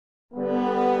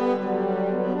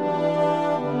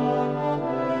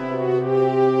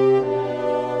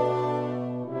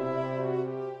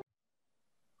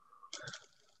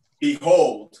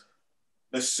Behold,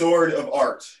 the sword of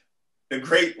art, the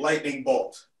great lightning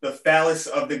bolt, the phallus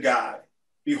of the god.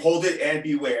 Behold it and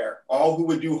beware. All who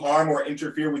would do harm or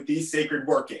interfere with these sacred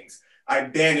workings, I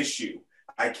banish you.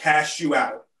 I cast you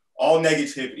out. All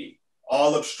negativity,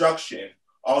 all obstruction,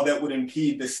 all that would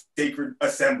impede the sacred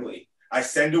assembly, I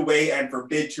send away and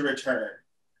forbid to return.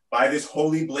 By this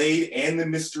holy blade and the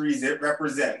mysteries it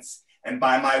represents, and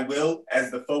by my will as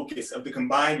the focus of the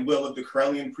combined will of the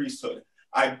Corellian priesthood,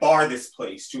 I bar this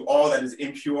place to all that is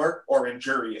impure or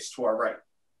injurious to our right.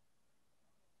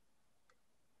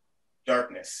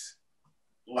 Darkness,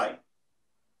 light,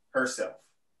 herself,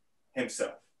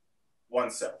 himself,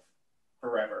 oneself,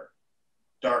 forever.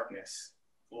 Darkness,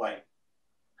 light,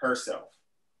 herself,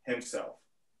 himself,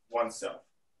 oneself,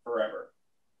 forever.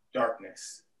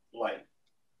 Darkness, light,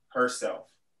 herself,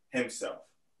 himself,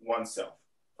 oneself,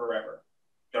 forever.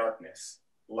 Darkness,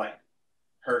 light,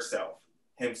 herself,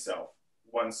 himself,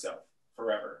 oneself,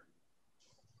 forever.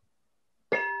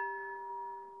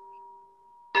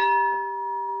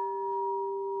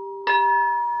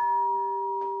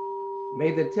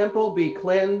 May the temple be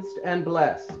cleansed and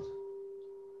blessed.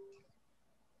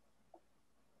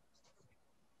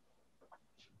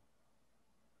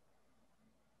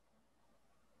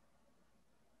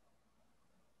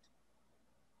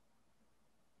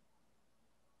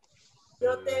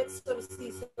 Yo te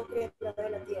exorcizo, criatura de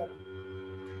la tierra,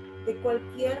 de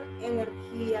cualquier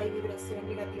energía y vibración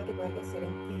negativa que pueda crecer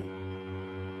en ti.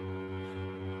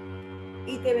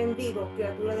 Y te bendigo,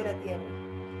 criatura de la tierra,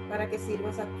 para que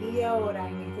sirvas aquí y ahora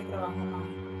en este trabajo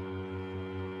mágico.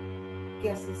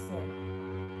 Que así sea.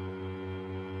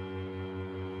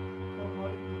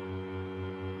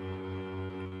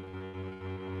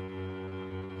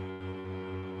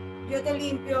 Yo te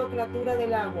limpio, criatura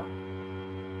del agua,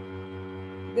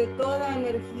 de toda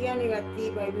energía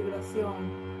negativa y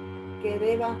vibración que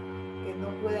no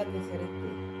pueda crecer en ti.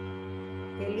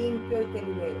 Te limpio y te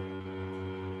libero.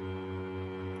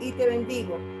 Y te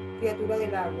bendigo, criatura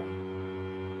del agua,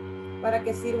 para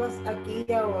que sirvas aquí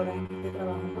y ahora en este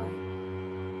trabajo mágico.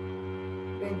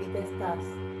 Bendita estás,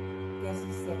 que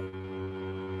así sea.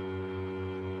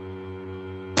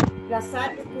 La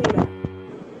sal es pura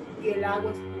y el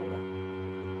agua es pura.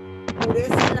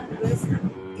 Pureza la pureza,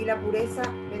 y la pureza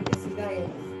bendecida eres.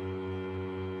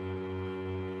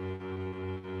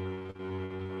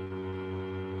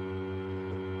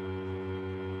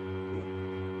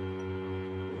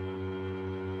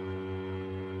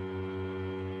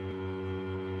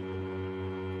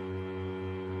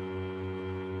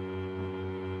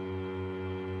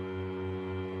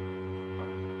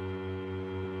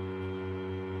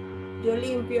 Yo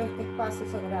limpio este espacio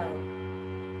sagrado.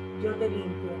 Yo te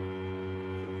limpio.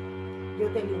 Yo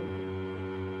te limpio.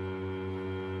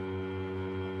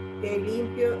 Te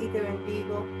limpio y te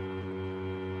bendigo.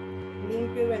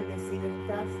 Limpio y bendecido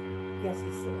estás, que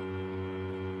así sea.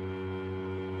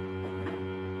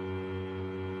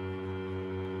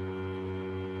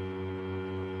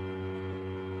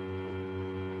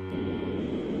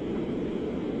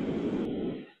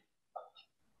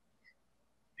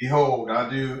 Behold, I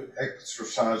do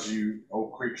exorcise you, O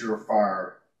creature of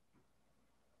fire,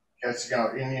 casting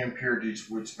out any impurities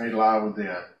which may lie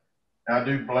within. And I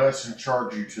do bless and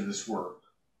charge you to this work.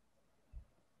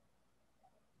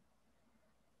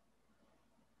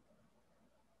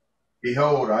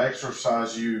 Behold, I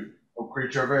exorcise you, O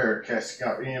creature of air, casting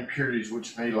out any impurities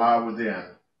which may lie within.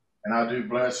 And I do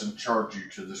bless and charge you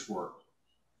to this work.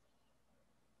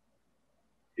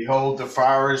 Behold, the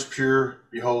fire is pure.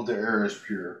 Behold, the air is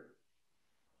pure.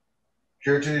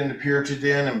 Purity and purity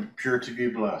then, and purity be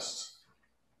blessed.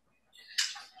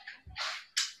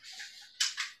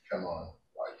 Come on,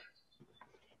 light.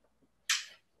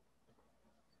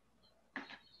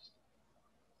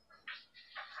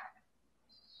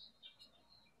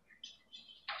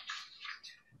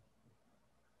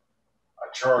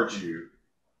 I charge you.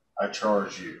 I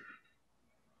charge you.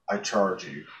 I charge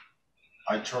you.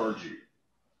 I charge you.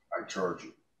 I charge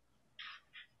you.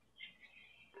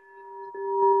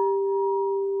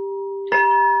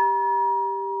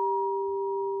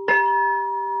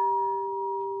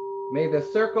 May the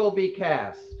circle be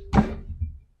cast.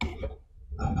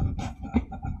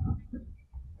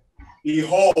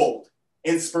 Behold,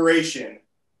 inspiration,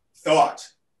 thought,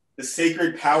 the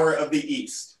sacred power of the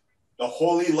East, the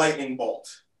holy lightning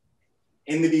bolt.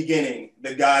 In the beginning,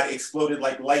 the god exploded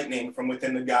like lightning from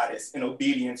within the goddess in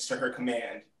obedience to her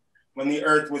command. When the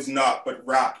earth was naught but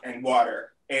rock and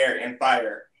water, air and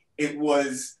fire, it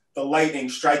was the lightning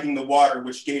striking the water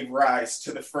which gave rise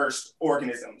to the first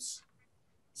organisms.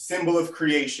 Symbol of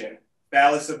creation,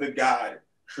 phallus of the god,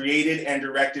 created and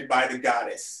directed by the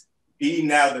goddess. Be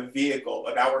now the vehicle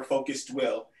of our focused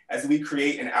will as we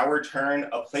create in our turn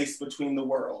a place between the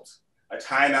worlds, a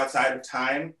time outside of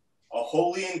time, a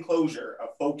holy enclosure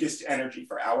of focused energy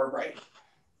for our right.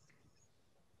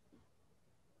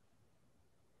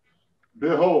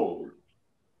 Behold,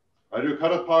 I do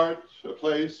cut apart a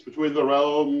place between the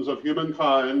realms of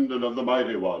humankind and of the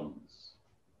mighty ones,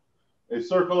 a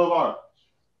circle of art,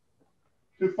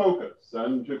 to focus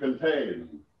and to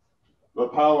contain the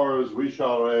powers we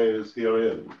shall raise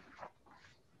herein.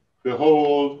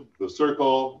 Behold, the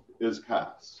circle is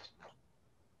cast.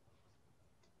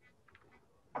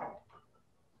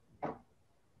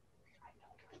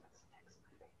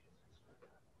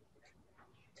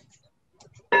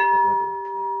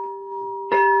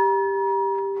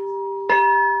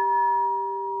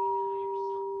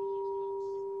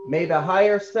 May the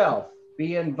higher self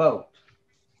be invoked.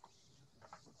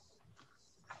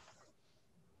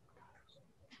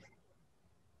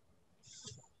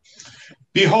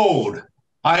 Behold,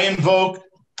 I invoke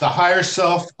the higher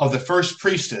self of the first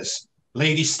priestess,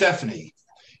 Lady Stephanie.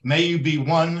 May you be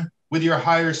one with your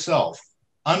higher self,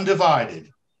 undivided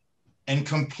and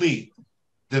complete,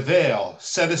 the veil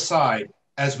set aside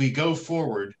as we go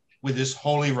forward with this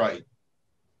holy rite.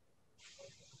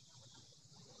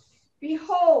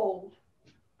 Behold,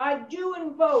 I do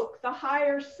invoke the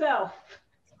higher self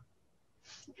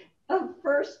of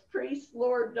first priest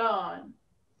Lord Don.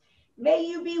 May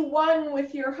you be one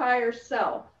with your higher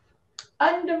self,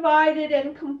 undivided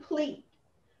and complete,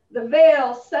 the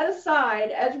veil set aside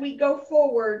as we go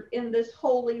forward in this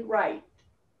holy rite.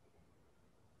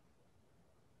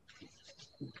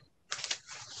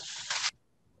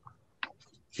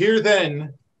 Hear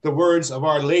then the words of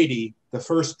Our Lady, the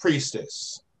first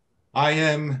priestess. I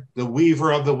am the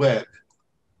weaver of the web.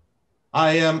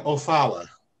 I am Ophala,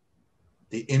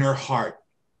 the inner heart.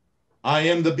 I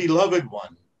am the beloved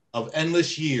one of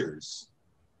endless years.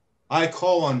 I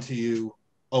call unto you,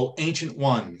 O ancient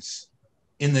ones,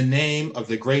 in the name of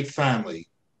the great family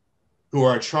who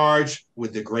are charged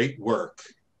with the great work.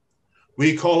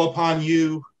 We call upon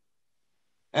you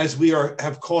as we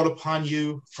have called upon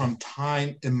you from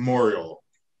time immemorial,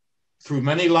 through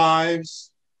many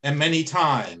lives and many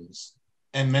times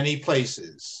and many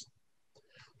places.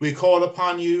 We called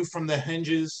upon you from the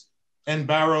hinges and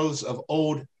barrows of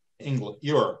old England,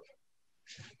 Europe.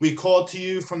 We called to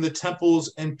you from the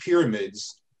temples and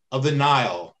pyramids of the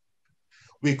Nile.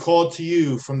 We called to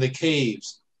you from the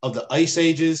caves of the ice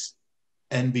ages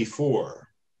and before.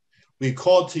 We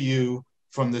called to you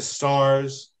from the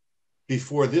stars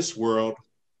before this world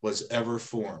was ever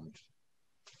formed.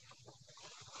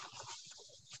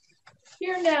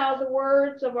 Hear now the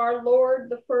words of our Lord,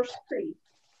 the first priest.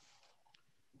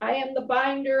 I am the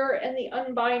binder and the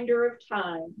unbinder of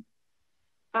time.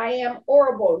 I am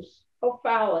Orbos,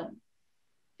 Ophalan,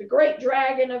 the great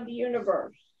dragon of the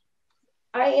universe.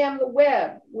 I am the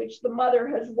web which the mother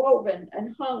has woven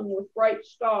and hung with bright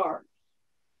stars.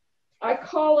 I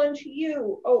call unto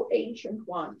you, O ancient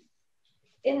one,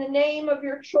 in the name of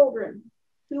your children,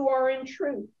 who are in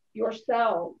truth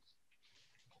yourselves.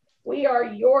 We are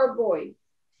your voice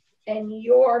and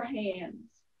your hands,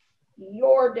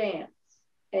 your dance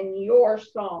and your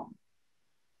song.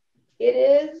 It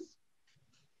is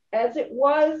as it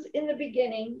was in the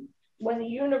beginning when the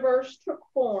universe took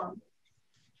form.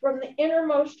 From the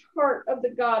innermost heart of the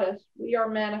goddess, we are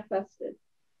manifested.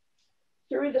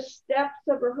 Through the steps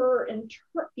of her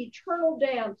eternal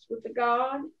dance with the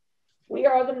God, we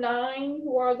are the nine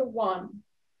who are the one.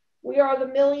 We are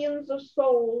the millions of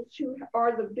souls who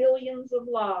are the billions of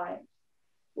lives.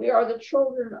 We are the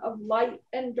children of light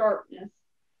and darkness,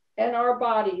 and our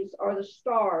bodies are the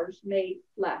stars made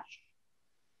flesh.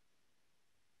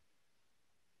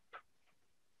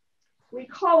 We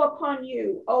call upon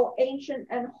you, O ancient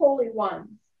and holy ones,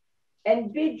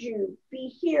 and bid you be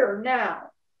here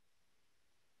now.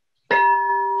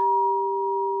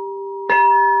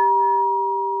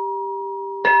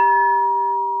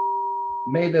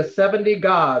 May the 70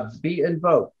 gods be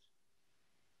invoked.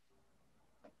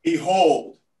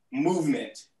 Behold,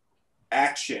 movement,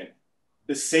 action,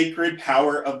 the sacred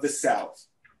power of the South.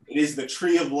 It is the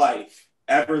tree of life,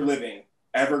 ever living,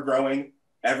 ever growing,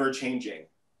 ever changing.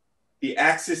 The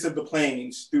axis of the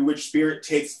planes through which spirit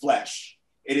takes flesh.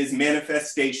 It is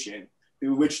manifestation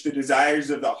through which the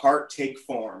desires of the heart take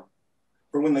form.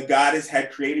 For when the goddess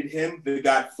had created him, the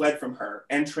god fled from her,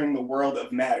 entering the world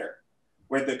of matter,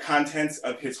 where the contents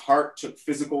of his heart took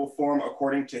physical form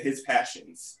according to his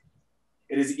passions.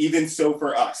 It is even so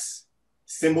for us,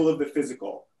 symbol of the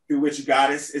physical, through which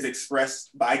goddess is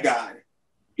expressed by God.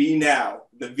 Be now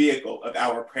the vehicle of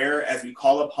our prayer as we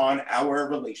call upon our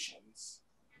relations.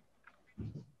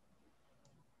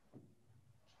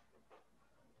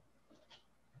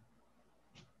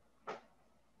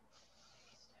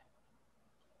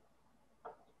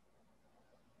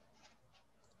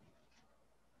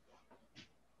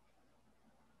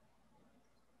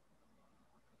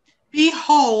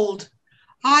 Behold,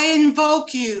 I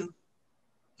invoke you,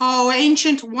 O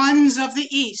ancient ones of the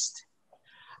East.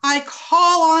 I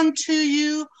call unto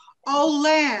you, O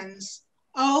lands,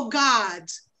 O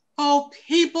gods, O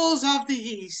peoples of the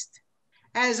East,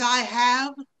 as I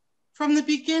have from the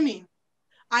beginning.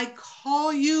 I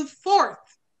call you forth.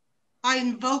 I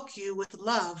invoke you with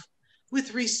love,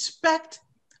 with respect,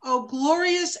 O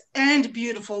glorious and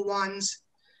beautiful ones.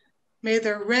 May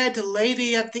the Red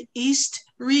Lady of the East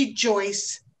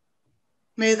rejoice.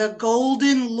 May the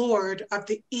Golden Lord of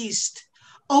the East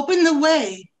open the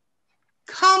way.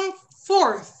 Come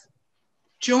forth,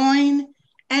 join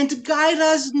and guide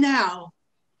us now,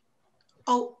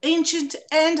 O ancient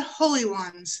and holy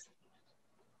ones.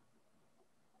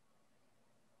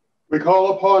 We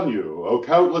call upon you, O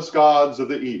countless gods of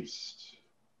the East.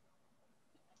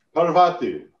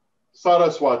 Parvati,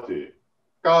 Saraswati,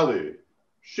 Kali,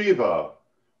 Shiva,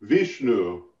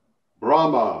 Vishnu,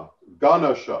 Brahma,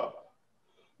 Ganesha,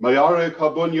 Mayari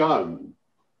Kabunyan,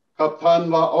 Kaptan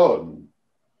Laon,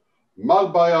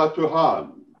 Magbaya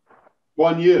Tuhan,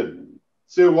 Guan Yin,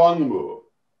 Siwangmu,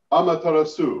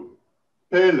 Amaterasu,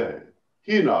 Pele,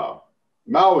 Hina,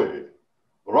 Maui,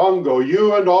 Rongo,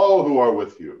 you and all who are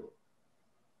with you.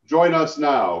 Join us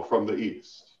now from the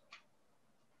East.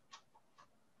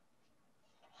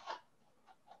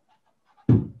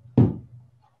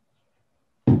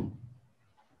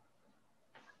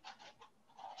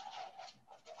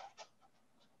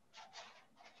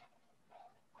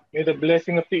 May the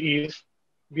blessing of the East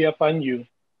be upon you,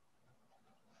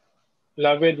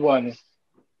 loved ones,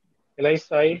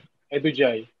 Elisai,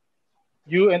 Edujai,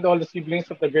 you and all the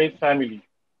siblings of the great family.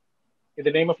 In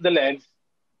the name of the lands,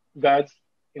 gods,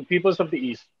 and peoples of the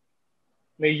East,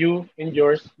 may you and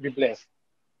yours be blessed.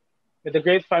 May the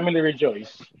great family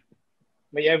rejoice.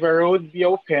 May every road be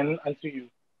open unto you,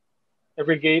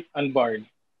 every gate unbarred,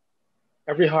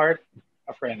 every heart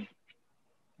a friend.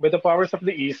 May the powers of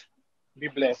the East be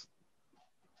blessed.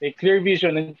 May clear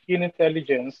vision and keen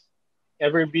intelligence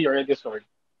ever be your ready sword.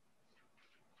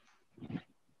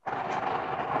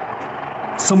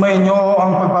 Sumainyo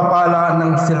ang pagpapala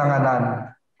ng silanganan.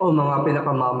 O mga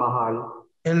pinakamamahal,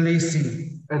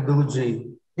 Elisi,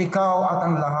 Eduji, ikaw at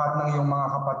ang lahat ng iyong mga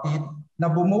kapatid na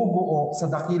bumubuo sa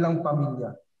dakilang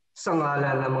pamilya sa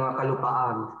ngalan ng mga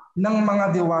kalupaan ng mga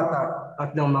diwata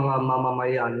at ng mga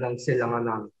mamamayan ng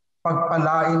silanganan.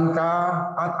 Pagpalain ka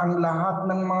at ang lahat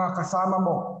ng mga kasama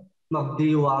mo.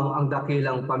 Magdiwang ang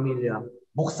dakilang pamilya.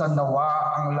 Buksan nawa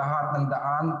ang lahat ng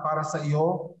daan para sa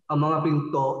iyo. Ang mga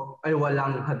pinto ay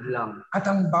walang hadlang. At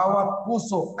ang bawat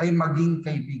puso ay maging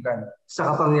kaibigan.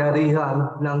 Sa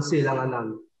kapangyarihan ng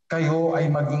silanganan. Kayo ay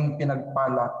maging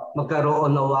pinagpala.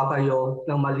 Magkaroon nawa kayo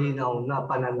ng malinaw na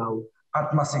pananaw.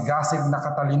 At masigasig na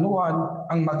katalinuhan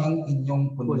ang maging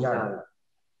inyong punyal.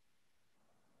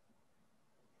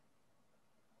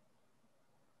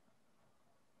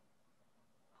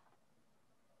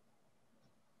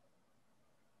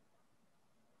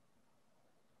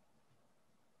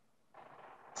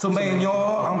 Sumainyo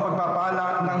ang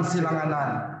pagpapala ng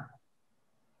silanganan.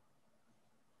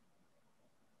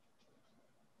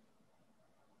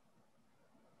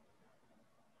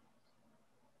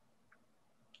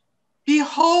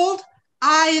 Behold,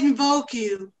 I invoke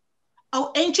you, O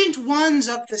ancient ones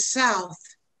of the south.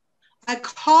 I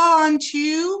call unto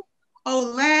you,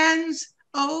 O lands,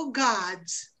 O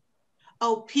gods,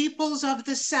 O peoples of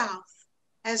the south,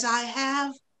 as I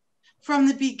have from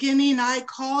the beginning. I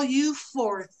call you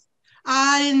forth.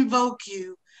 I invoke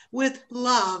you with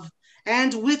love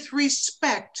and with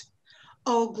respect,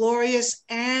 O glorious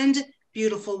and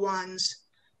beautiful ones.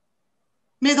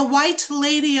 May the white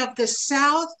lady of the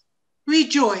south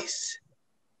rejoice.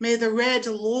 May the red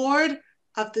Lord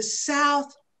of the south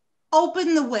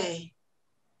open the way.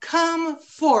 Come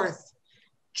forth,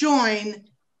 join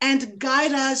and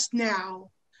guide us now,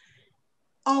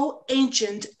 O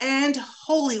ancient and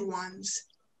holy ones.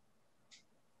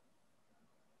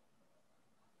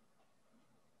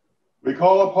 We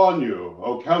call upon you,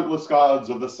 O countless gods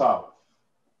of the south.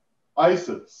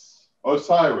 Isis,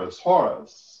 Osiris,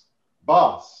 Horus,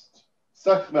 Bast,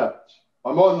 Sekhmet,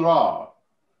 Amon-Ra,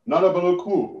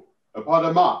 Nanabaluku,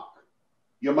 Epadamak,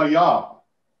 Yamaya,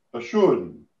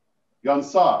 Ashun,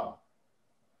 Yansa,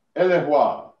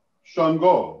 Elehwa,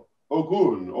 Shango,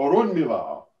 Ogun,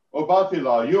 Orunmila,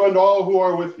 Obatila, you and all who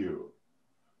are with you.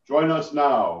 Join us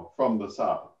now from the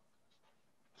south.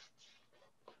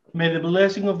 May the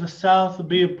blessing of the south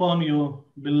be upon you,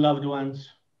 beloved ones.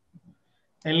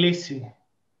 Elisi,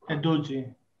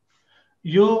 Eduji,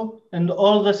 you and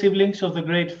all the siblings of the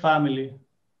great family.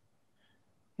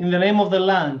 In the name of the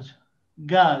lands,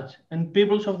 gods, and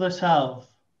peoples of the south,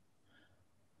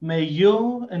 May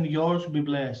you and yours be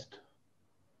blessed.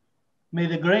 May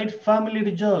the great family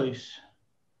rejoice.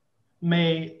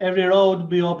 May every road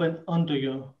be open unto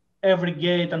you, every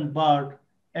gate unbarred,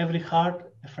 every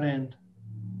heart a friend.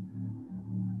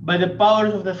 By the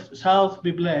powers of the South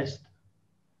be blessed.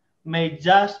 May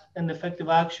just and effective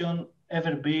action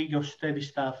ever be your steady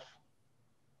staff.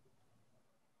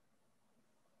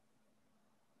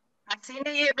 Ας είναι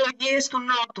οι ευλογίες του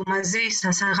Νότου μαζί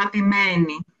σας,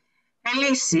 αγαπημένοι.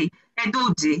 Ελίσι,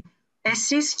 Εντούτζι,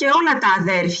 εσείς και όλα τα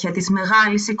αδέρφια της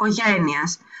μεγάλης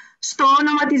οικογένειας, στο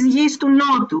όνομα της γης του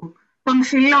Νότου, των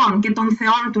φυλών και των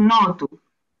θεών του Νότου.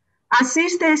 Ας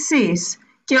είστε εσείς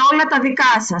και όλα τα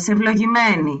δικά σας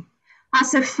ευλογημένοι.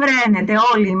 Ας εφραίνεται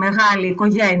όλη η μεγάλη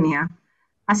οικογένεια.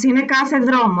 Ας είναι κάθε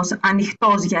δρόμος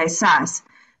ανοιχτός για εσάς,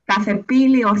 κάθε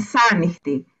πύλη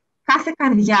ορθάνυχτη, κάθε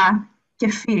καρδιά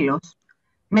και φίλος.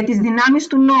 Με τις δυνάμεις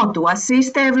του Νότου ας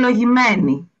είστε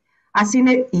ευλογημένοι. Ας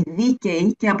είναι η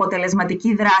δίκαιη και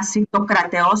αποτελεσματική δράση το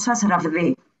κρατεό σας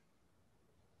ραβδί.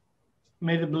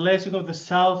 May the blessing of the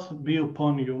South be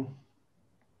upon you.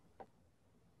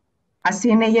 Ας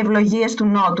είναι οι ευλογίες του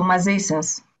Νότου μαζί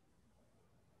σας.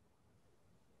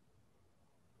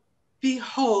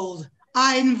 Behold,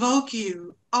 I invoke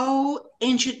you, O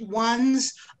ancient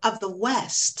ones of the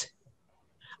West.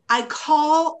 I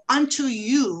call unto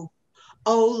you,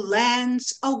 O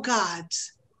lands, O gods,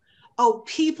 O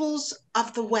peoples of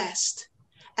the West.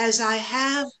 As I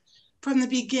have from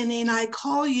the beginning, I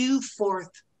call you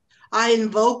forth. I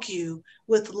invoke you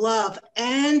with love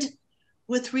and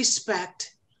with respect,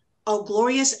 O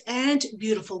glorious and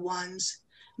beautiful ones.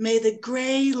 May the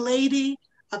gray lady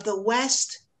of the West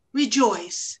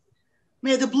rejoice.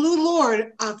 May the blue Lord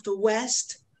of the West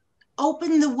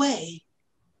open the way.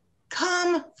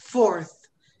 Come forth,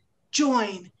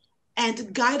 join, and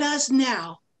guide us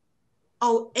now,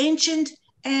 O ancient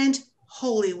and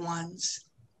holy ones.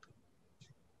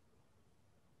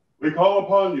 We call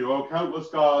upon you, O countless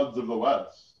gods of the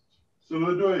West.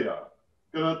 Suluduya,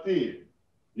 Ganati,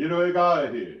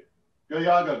 Yiroegahi,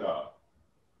 Gayagaga,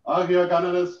 Agia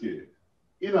Gananeski,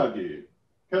 Inagi,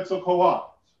 Quetzalcoatl,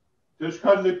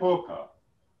 Tishkadlipoka,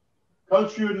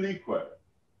 Kalchudlique,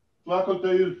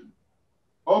 Tlacoteyut,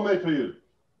 Ometeyut,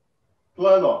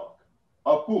 Tlaloc,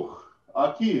 Apuch,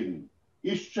 Akin,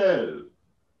 Ishchel,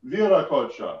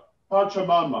 Viracocha,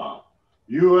 Pachamama,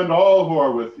 you and all who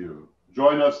are with you,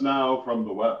 join us now from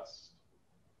the West.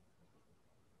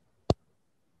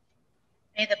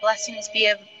 May the blessings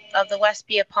of the West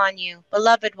be upon you,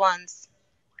 beloved ones,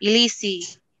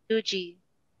 Elisi, Uji,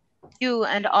 you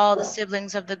and all the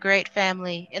siblings of the great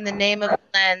family, in the name of the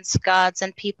lands, gods,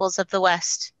 and peoples of the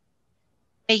West.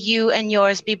 May you and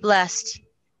yours be blessed.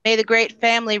 May the great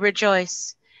family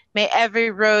rejoice. May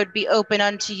every road be open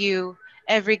unto you,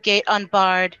 every gate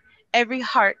unbarred, every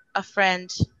heart a friend.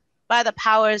 By the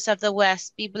powers of the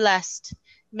West be blessed.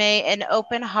 May an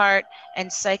open heart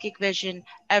and psychic vision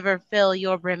ever fill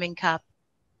your brimming cup.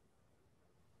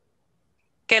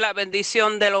 Que la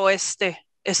bendición del oeste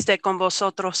esté con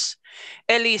vosotros.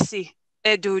 Elisi,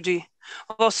 Eduji,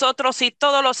 vosotros y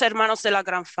todos los hermanos de la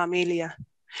gran familia.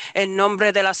 En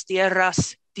nombre de las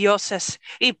tierras, dioses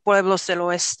y pueblos del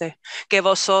oeste, que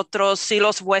vosotros y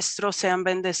los vuestros sean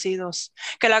bendecidos,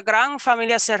 que la gran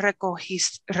familia se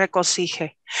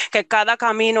regocije, que cada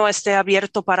camino esté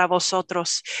abierto para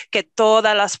vosotros, que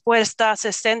todas las puertas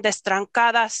estén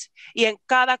destrancadas y en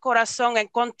cada corazón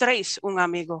encontréis un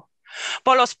amigo.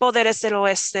 Por los poderes del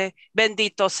oeste,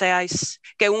 benditos seáis,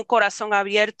 que un corazón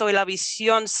abierto y la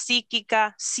visión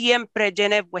psíquica siempre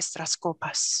llene vuestras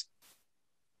copas.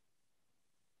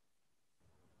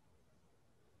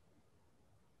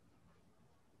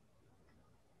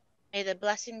 May the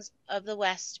blessings of the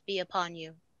West be upon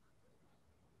you.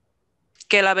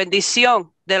 Que la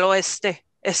bendición del oeste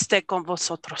esté con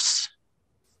vosotros.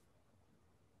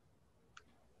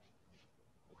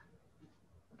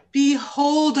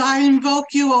 Behold, I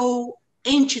invoke you, O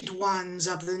ancient ones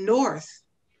of the north.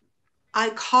 I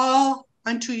call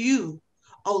unto you,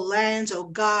 O lands, O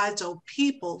gods, O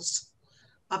peoples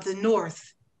of the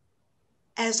north.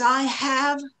 As I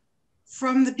have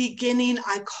from the beginning,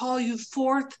 I call you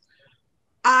forth.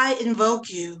 I invoke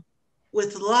you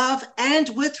with love and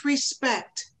with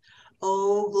respect,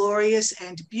 O glorious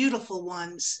and beautiful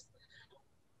ones.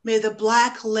 May the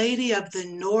black lady of the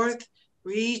north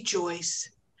rejoice.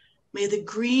 May the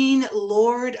green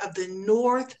Lord of the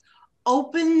north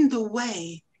open the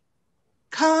way.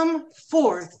 Come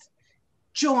forth,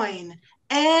 join,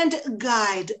 and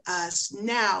guide us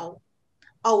now,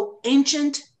 O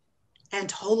ancient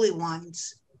and holy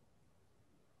ones.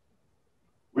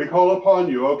 We call upon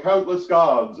you, O countless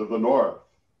gods of the north.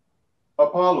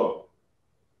 Apollo,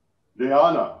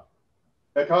 Diana,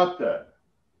 Hecate,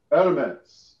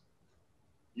 Hermes,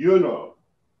 Juno,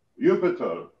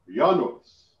 Jupiter,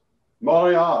 Janus,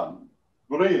 Marianne,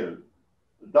 Bril,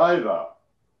 Diva,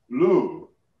 Lu,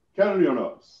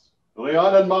 Cernunnos,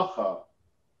 Rhiannon Macha,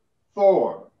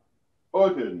 Thor,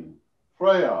 Odin,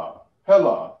 Freya,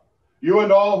 Hela, you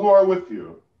and all who are with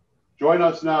you, join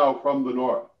us now from the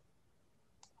north.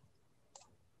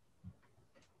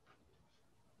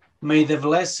 May the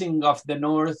blessing of the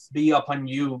north be upon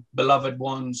you, beloved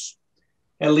ones.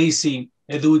 Elisi,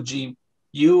 Eduji,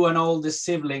 you and all the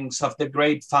siblings of the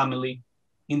great family,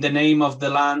 in the name of the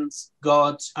lands,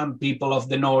 gods, and people of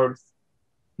the north.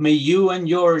 May you and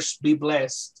yours be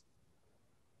blessed.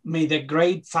 May the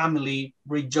great family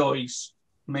rejoice.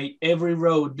 May every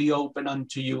road be open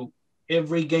unto you,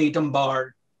 every gate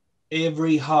unbarred,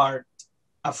 every heart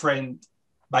a friend.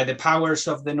 By the powers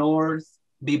of the north,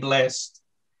 be blessed.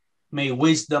 May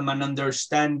wisdom and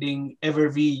understanding ever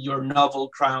be your noble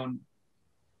crown.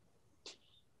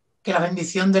 Que la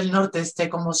bendición del norte esté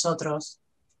con vosotros.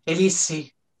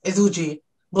 Elisi, Eduji,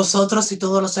 vosotros y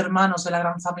todos los hermanos de la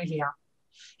gran familia.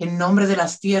 En nombre de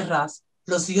las tierras,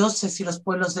 los dioses y los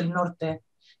pueblos del norte,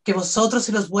 que vosotros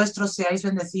y los vuestros seáis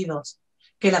bendecidos,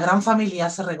 que la gran familia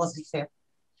se regocije,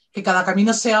 que cada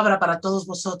camino se abra para todos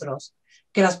vosotros,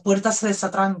 que las puertas se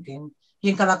desatranquen y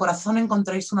en cada corazón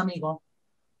encontréis un amigo.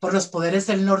 Por los poderes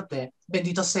del norte,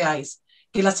 benditos seáis,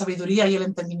 que la sabiduría y el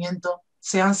entendimiento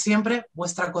sean siempre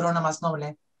vuestra corona más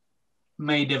noble.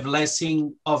 May the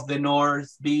blessing of the north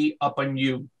be upon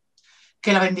you.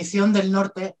 Que la bendición del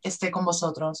norte esté con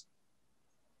vosotros.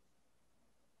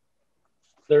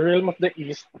 The realm of the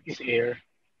east is air.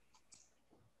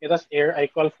 It is air I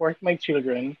call forth my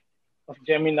children of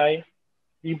Gemini,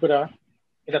 Libra,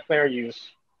 and Aquarius.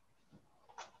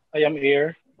 I am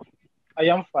air, I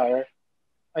am fire,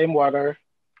 I am water,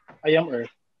 I am earth.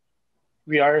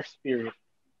 We are spirit.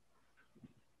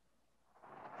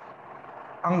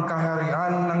 Ang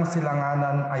kaharian ng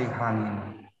silanganan ay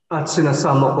hangin. At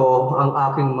sinasamo ko ang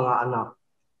aking mga anak,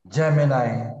 Gemini,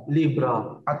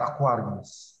 Libra, at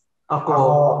Aquarius.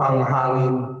 Ako ang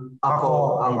hangin,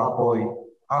 ako ang apoy,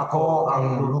 ako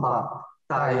ang lupa,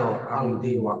 tayo ang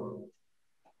diwa.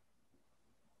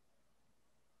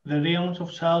 The realms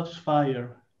of south is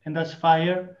fire, and as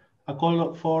fire I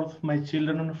call forth my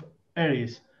children of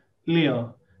Aries,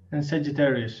 Leo, and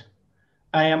Sagittarius.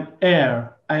 I am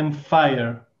air, I am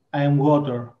fire, I am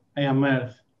water, I am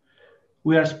earth.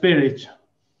 We are spirits.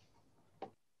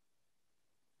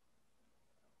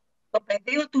 Το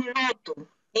πεδίο του νότου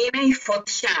είναι η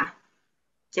φωτιά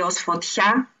και ως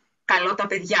φωτιά καλώ τα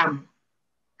παιδιά μου.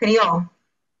 Κρυό,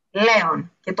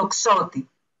 λέον και τοξότη.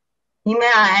 Είμαι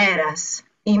αέρας,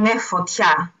 είμαι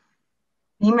φωτιά,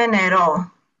 είμαι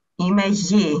νερό, είμαι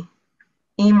γη,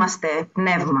 είμαστε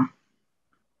πνεύμα.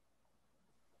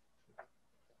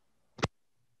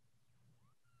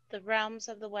 The realms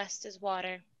of the west is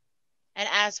water, and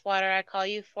as water I call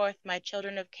you forth, my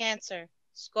children of Cancer,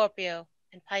 Scorpio,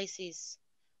 and Pisces.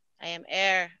 I am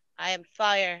air, I am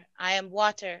fire, I am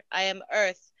water, I am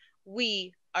earth.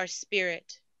 We are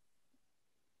spirit.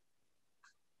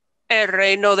 El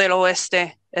reino del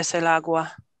oeste es el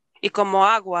agua, y como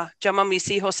agua llamo a mis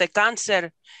hijos de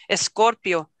Cáncer,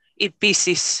 Escorpio y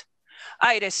Piscis.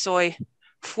 Aire soy,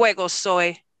 fuego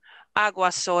soy,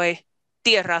 agua soy,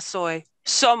 tierra soy.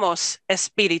 Somos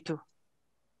espíritu.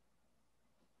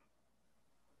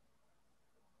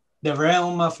 The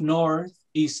realm of north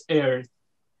is earth,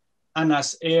 and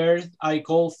as earth I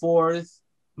call forth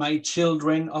my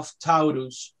children of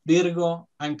Taurus, Virgo,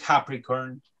 and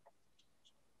Capricorn.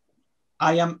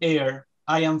 I am air,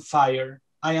 I am fire,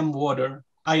 I am water,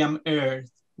 I am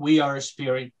earth, we are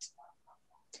spirit.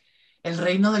 El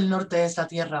reino del norte es la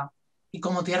tierra, y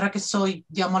como tierra que soy,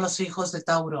 llamo a los hijos de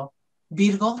Tauro,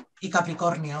 Virgo y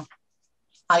Capricornio.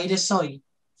 Aire soy,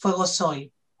 fuego soy,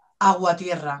 agua,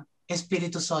 tierra,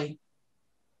 espíritu soy.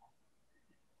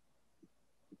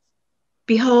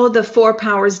 Behold, the four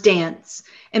powers dance,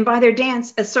 and by their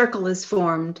dance a circle is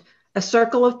formed, a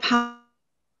circle of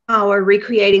power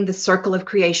recreating the circle of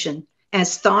creation.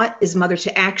 As thought is mother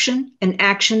to action, and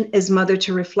action is mother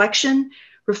to reflection,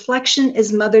 reflection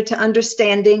is mother to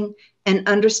understanding, and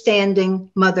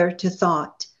understanding mother to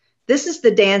thought. This is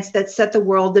the dance that set the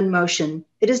world in motion.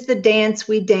 It is the dance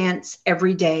we dance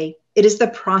every day. It is the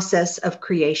process of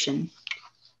creation.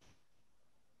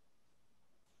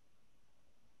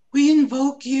 We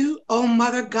invoke you, O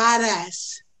Mother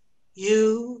Goddess,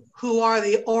 you who are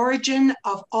the origin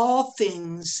of all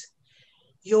things.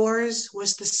 Yours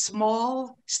was the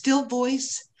small, still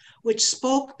voice which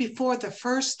spoke before the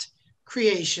first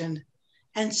creation.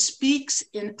 and speaks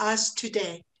in us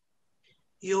today.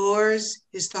 Yours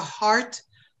is the heart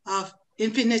of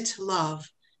infinite love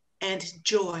and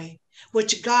joy,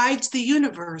 which guides the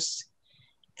universe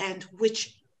and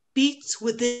which beats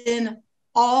within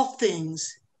all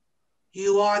things.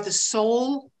 You are the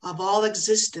soul of all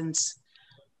existence,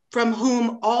 from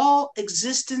whom all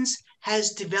existence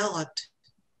has developed.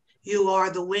 You are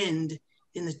the wind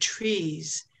in the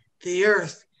trees, the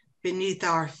earth beneath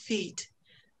our feet,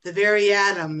 the very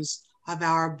atoms of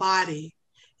our body.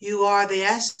 You are the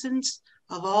essence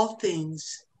of all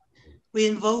things. We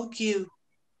invoke you,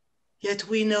 yet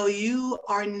we know you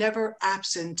are never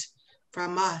absent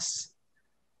from us,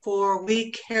 for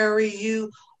we carry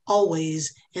you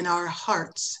always in our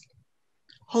hearts.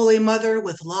 Holy Mother,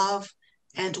 with love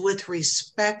and with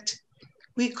respect,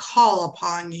 we call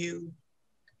upon you.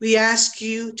 We ask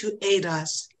you to aid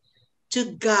us,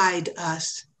 to guide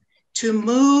us, to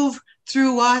move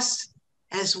through us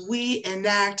as we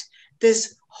enact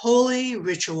this holy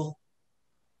ritual.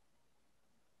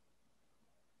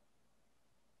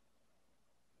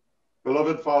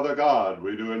 Beloved Father God,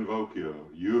 we do invoke you,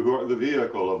 you who are the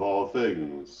vehicle of all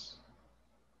things.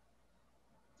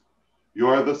 You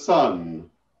are the son,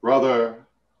 brother,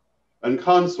 and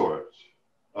consort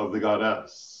of the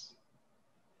goddess.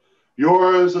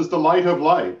 Yours is the light of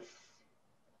life,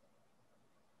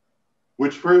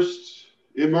 which first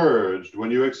emerged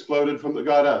when you exploded from the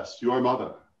goddess, your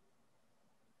mother.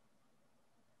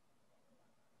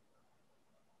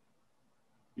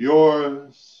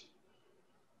 Yours,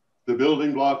 the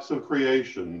building blocks of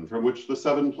creation from which the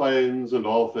seven planes and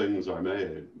all things are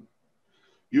made.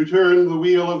 You turn the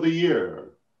wheel of the year,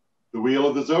 the wheel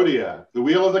of the zodiac, the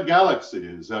wheel of the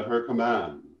galaxies at her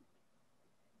command.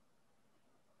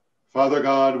 Father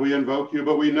God, we invoke you,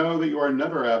 but we know that you are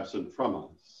never absent from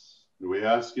us. And we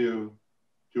ask you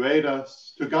to aid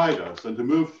us, to guide us, and to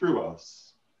move through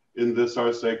us in this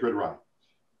our sacred rite.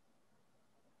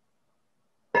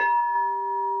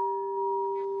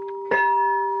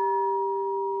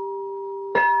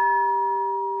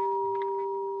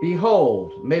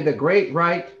 Behold, may the great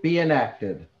rite be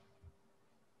enacted.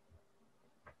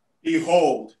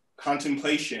 Behold,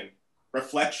 contemplation,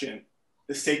 reflection,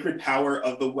 the sacred power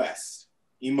of the West,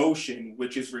 emotion,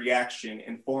 which is reaction,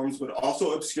 informs but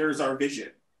also obscures our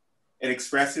vision. It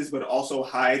expresses but also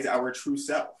hides our true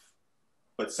self.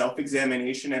 But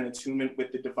self-examination and attunement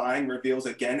with the divine reveals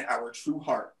again our true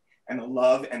heart and the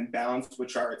love and balance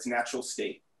which are its natural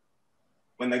state.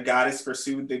 When the goddess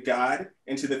pursued the god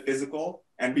into the physical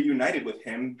and reunited with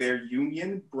him, their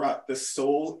union brought the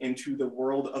soul into the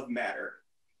world of matter.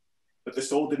 But the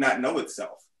soul did not know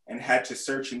itself and had to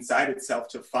search inside itself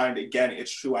to find again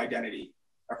its true identity,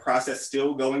 a process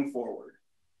still going forward.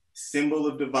 Symbol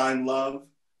of divine love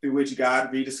through which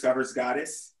God rediscovers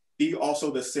goddess, be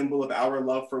also the symbol of our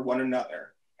love for one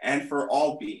another and for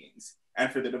all beings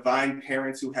and for the divine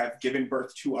parents who have given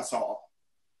birth to us all.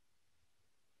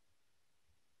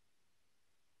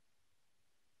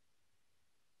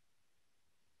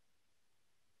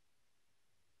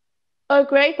 O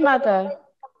great Mother,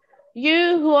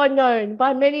 you who are known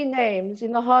by many names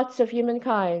in the hearts of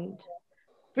humankind,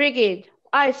 Brigid,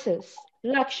 Isis,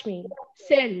 Lakshmi,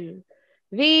 Selu,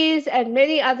 these and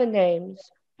many other names,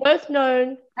 both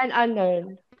known and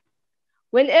unknown.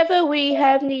 Whenever we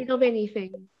have need of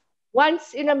anything,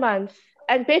 once in a month,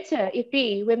 and better it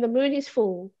be when the moon is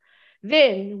full,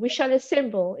 then we shall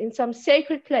assemble in some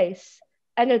sacred place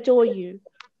and adore you,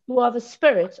 who are the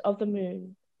spirit of the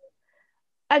moon.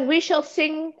 And we shall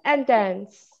sing and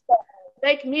dance,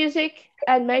 make music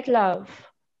and make love,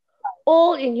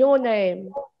 all in your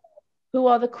name, who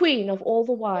are the queen of all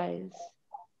the wise.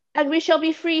 And we shall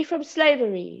be free from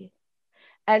slavery.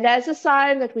 And as a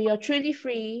sign that we are truly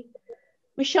free,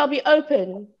 we shall be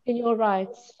open in your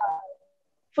rights.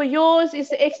 For yours is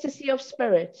the ecstasy of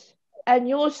spirit, and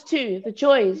yours too the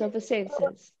joys of the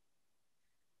senses.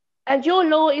 And your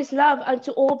law is love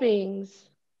unto all beings,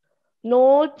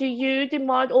 nor do you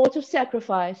demand aught of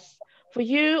sacrifice, for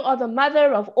you are the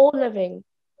mother of all living,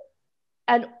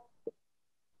 and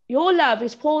your love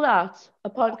is poured out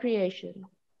upon creation.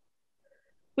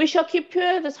 We shall keep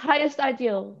pure this highest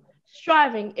ideal,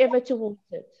 striving ever towards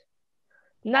it.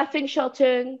 Nothing shall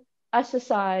turn us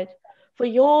aside, for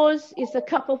yours is the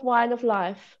cup of wine of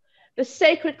life, the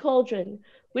sacred cauldron,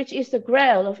 which is the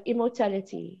grail of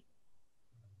immortality.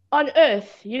 On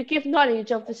earth you give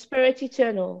knowledge of the Spirit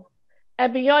eternal,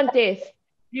 and beyond death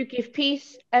you give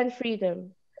peace and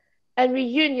freedom, and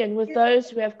reunion with those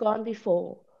who have gone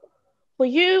before. For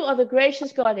you are the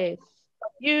gracious goddess,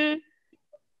 you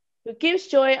who gives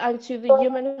joy unto the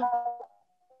human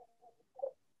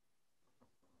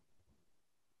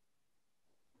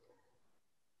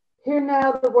Hear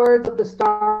now the words of the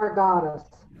star goddess,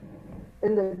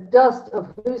 in the dust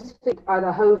of whose feet are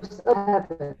the hosts of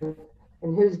heaven,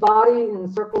 and whose body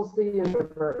encircles the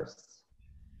universe.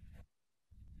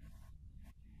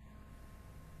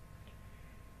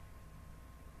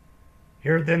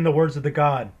 Hear then the words of the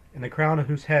god, in the crown of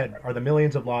whose head are the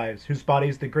millions of lives, whose body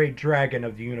is the great dragon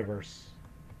of the universe.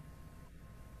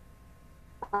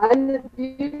 I am the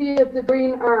beauty of the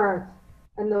green earth,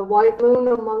 and the white moon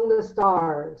among the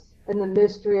stars, and the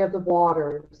mystery of the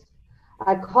waters.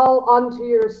 I call unto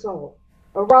your soul,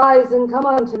 arise and come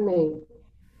unto me,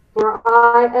 for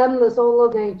I am the soul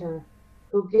of nature,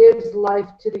 who gives life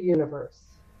to the universe.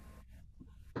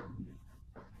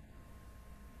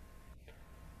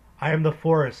 I am the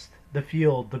forest, the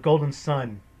field, the golden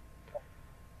sun.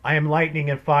 I am lightning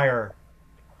and fire.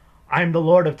 I am the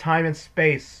Lord of time and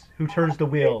space, who turns the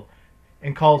wheel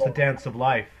and calls the dance of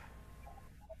life.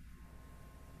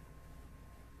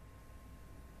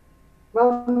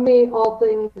 From me all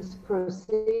things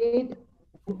proceed,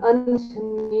 and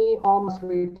unto me all must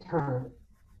return.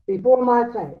 Before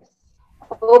my face,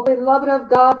 O beloved of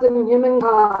gods and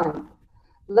humankind,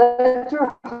 let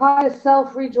your highest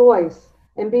self rejoice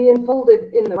and be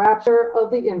enfolded in the rapture of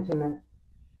the infinite.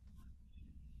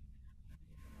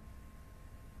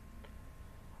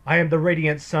 I am the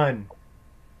radiant sun,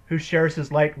 who shares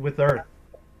his light with earth,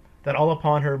 that all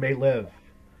upon her may live.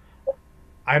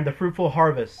 I am the fruitful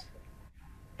harvest,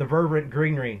 the verdant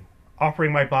greenery,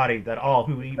 offering my body that all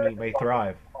who eat me may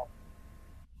thrive.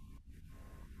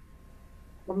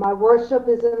 For my worship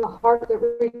is in the heart that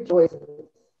rejoices.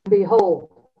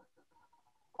 Behold,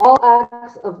 all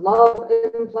acts of love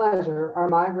and pleasure are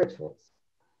my rituals.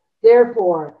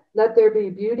 Therefore, let there be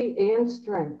beauty and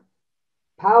strength,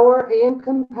 power and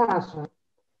compassion,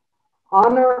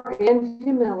 honor and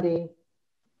humility,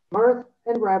 mirth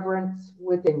and reverence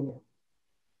within you.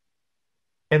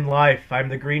 In life, I am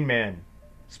the green man,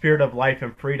 spirit of life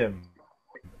and freedom,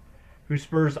 who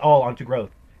spurs all onto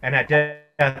growth, and at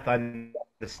death I'm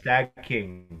the stag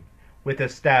king, with a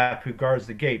staff who guards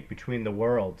the gate between the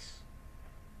worlds.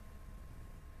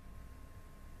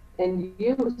 And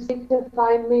you seek to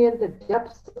find me in the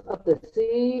depths of the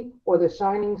sea or the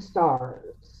shining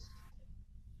stars.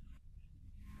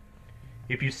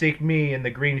 If you seek me in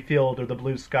the green field or the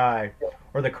blue sky,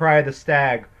 or the cry of the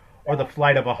stag, or the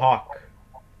flight of a hawk,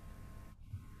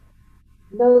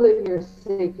 know that your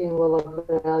seeking will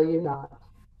avail you not,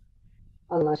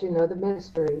 unless you know the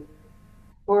mystery.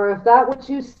 For if that which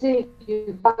you seek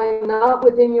you find not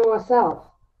within yourself,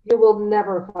 you will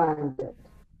never find it.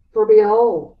 For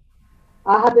behold,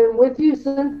 I have been with you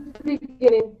since the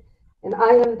beginning, and I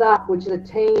am that which is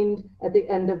attained at the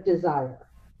end of desire.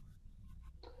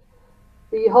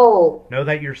 Behold, know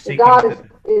that you're the seeking goddess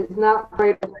is not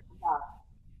greater than God,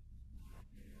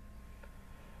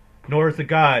 nor is the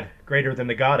god greater than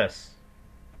the goddess.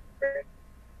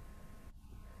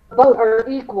 both are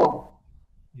equal.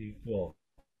 Equal.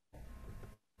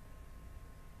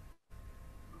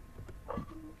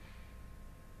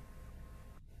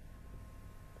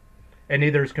 And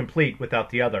neither is complete without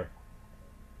the other.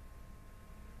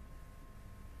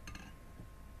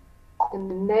 In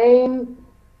the name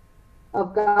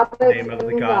of goddess In the name of the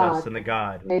and goddess God, and the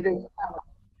god, may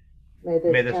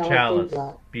this chalice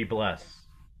chalice be blessed.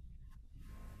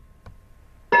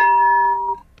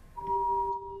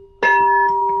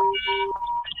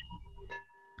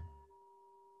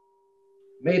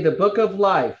 May the book of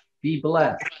life be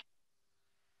blessed.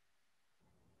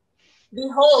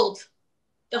 Behold,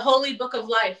 the holy book of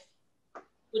life,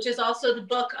 which is also the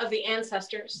book of the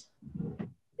ancestors.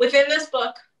 Within this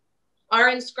book are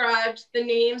inscribed the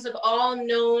names of all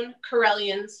known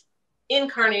Corellians,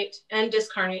 incarnate and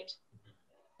discarnate.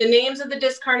 The names of the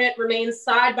discarnate remain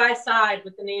side by side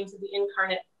with the names of the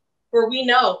incarnate, for we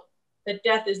know that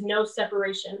death is no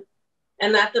separation,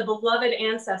 and that the beloved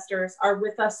ancestors are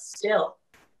with us still,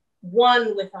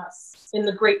 one with us in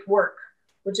the great work,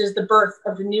 which is the birth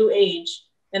of the new age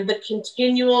and the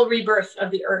continual rebirth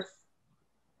of the earth.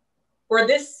 For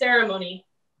this ceremony,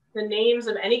 the names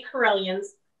of any Corellians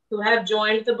who have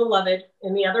joined the beloved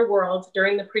in the other world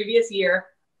during the previous year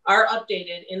are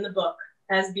updated in the book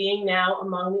as being now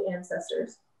among the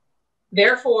ancestors.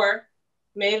 Therefore,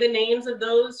 may the names of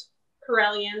those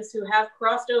Corellians who have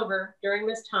crossed over during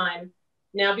this time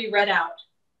now be read out,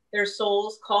 their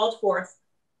souls called forth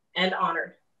and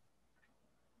honored.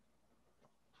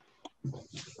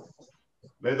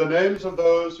 May the names of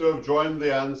those who have joined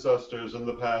the ancestors in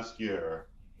the past year,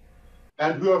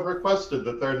 and who have requested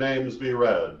that their names be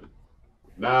read,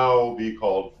 now be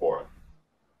called forth.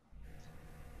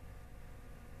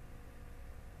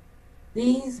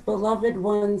 These beloved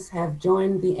ones have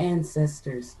joined the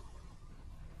ancestors.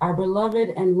 Our beloved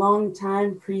and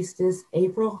longtime priestess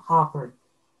April Hopper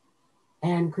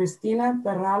and Cristina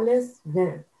Perales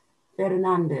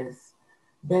Fernandez,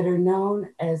 better known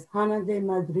as Hannah de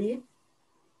Madrid,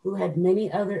 who had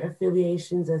many other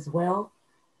affiliations as well,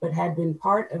 but had been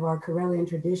part of our Correllian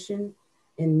tradition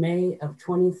in May of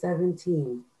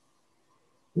 2017.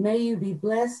 May you be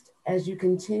blessed as you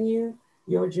continue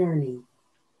your journey.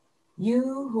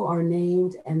 You who are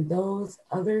named and those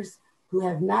others who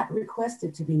have not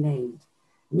requested to be named,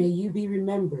 may you be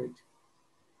remembered.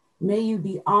 May you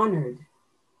be honored.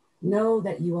 Know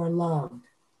that you are loved.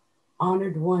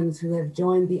 Honored ones who have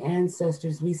joined the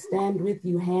ancestors, we stand with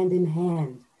you hand in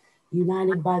hand,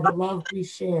 united by the love we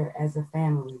share as a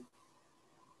family.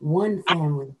 One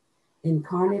family,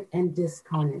 incarnate and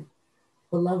discarnate.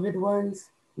 Beloved ones,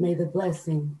 may the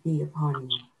blessing be upon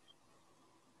you.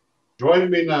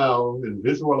 Join me now in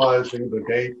visualizing the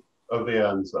gate of the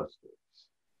ancestors.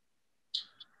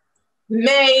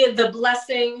 May the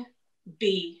blessing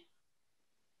be.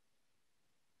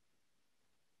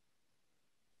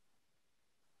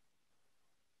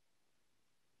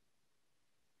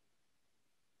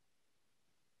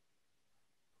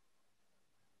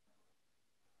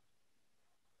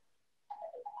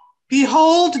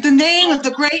 Behold the name of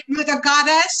the great Mother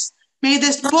Goddess. May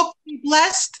this book be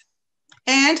blessed,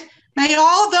 and may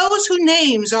all those whose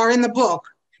names are in the book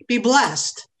be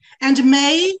blessed. And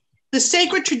may the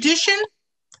sacred tradition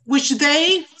which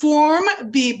they form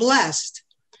be blessed.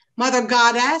 Mother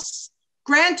Goddess,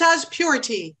 grant us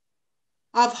purity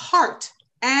of heart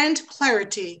and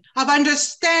clarity of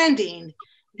understanding.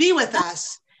 Be with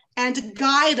us and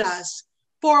guide us,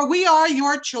 for we are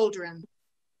your children.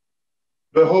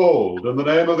 Behold, in the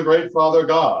name of the great Father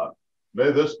God,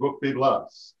 may this book be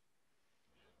blessed.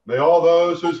 May all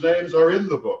those whose names are in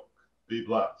the book be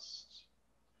blessed.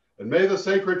 And may the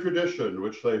sacred tradition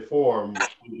which they form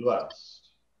be blessed.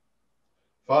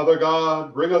 Father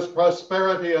God, bring us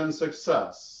prosperity and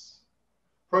success.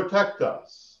 Protect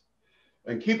us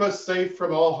and keep us safe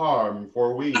from all harm,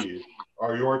 for we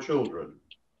are your children.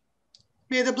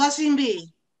 May the blessing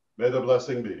be. May the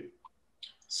blessing be.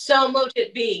 So mote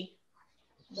it be.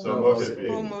 So mote it be.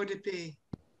 So mote it be.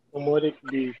 So mote it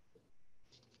be.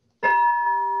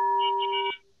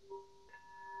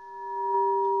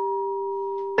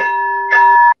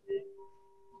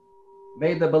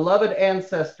 May the beloved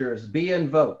ancestors be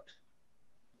invoked.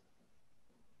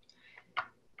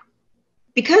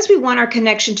 Because we want our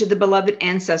connection to the beloved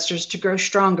ancestors to grow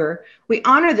stronger, we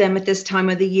honor them at this time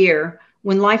of the year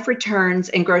when life returns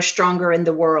and grows stronger in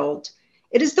the world.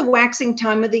 It is the waxing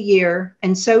time of the year,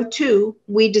 and so too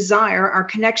we desire our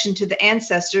connection to the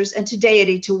ancestors and to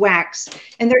deity to wax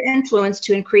and their influence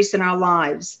to increase in our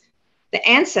lives. The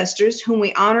ancestors whom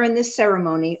we honor in this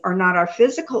ceremony are not our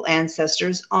physical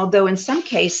ancestors, although in some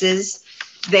cases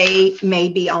they may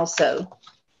be also.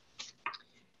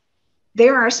 They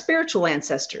are our spiritual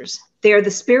ancestors. They are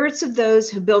the spirits of those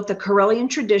who built the Correllian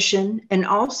tradition and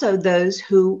also those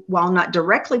who, while not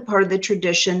directly part of the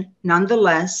tradition,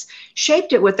 nonetheless,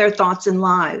 shaped it with their thoughts and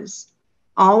lives.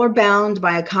 All are bound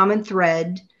by a common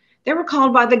thread. They were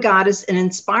called by the goddess and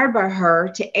inspired by her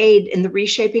to aid in the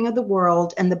reshaping of the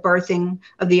world and the birthing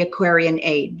of the Aquarian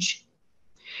age.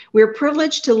 We are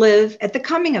privileged to live at the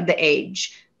coming of the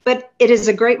age, but it is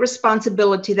a great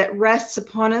responsibility that rests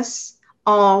upon us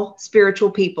all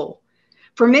spiritual people.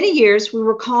 For many years, we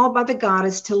were called by the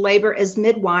goddess to labor as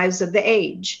midwives of the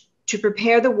age, to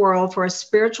prepare the world for a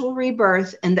spiritual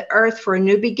rebirth and the earth for a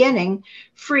new beginning,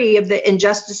 free of the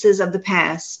injustices of the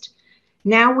past.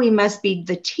 Now we must be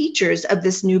the teachers of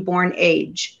this newborn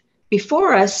age.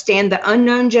 Before us stand the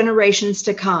unknown generations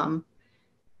to come.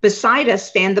 Beside us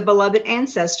stand the beloved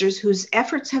ancestors whose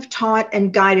efforts have taught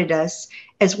and guided us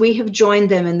as we have joined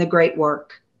them in the great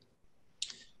work.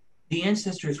 The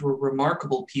ancestors were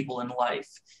remarkable people in life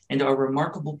and are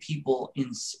remarkable people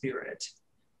in spirit.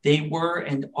 They were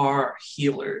and are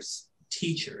healers,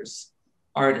 teachers,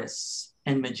 artists,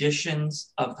 and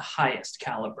magicians of the highest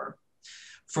caliber.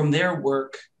 From their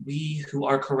work, we who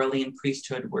are Correllian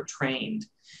priesthood were trained,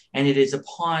 and it is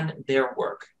upon their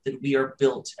work that we are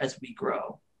built as we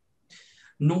grow.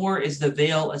 Nor is the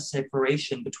veil a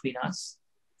separation between us,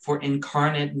 for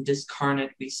incarnate and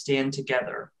discarnate we stand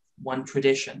together, one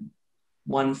tradition,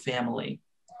 one family,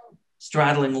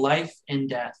 straddling life and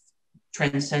death,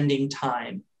 transcending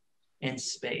time and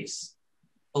space.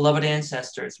 Beloved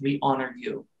ancestors, we honor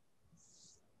you.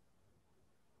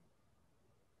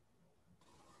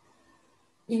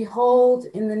 Behold,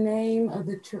 in the name of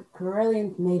the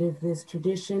Karelian native this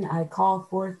tradition, I call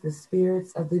forth the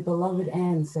spirits of the beloved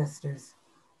ancestors.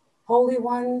 Holy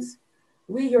ones,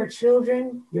 we, your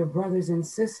children, your brothers and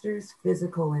sisters,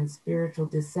 physical and spiritual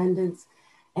descendants,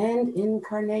 and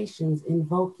incarnations,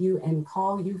 invoke you and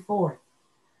call you forth.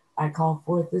 I call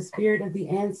forth the spirit of the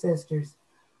ancestors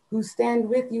who stand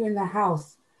with you in the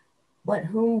house, but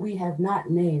whom we have not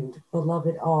named,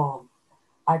 beloved all.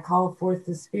 I call forth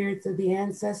the spirits of the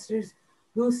ancestors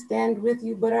who stand with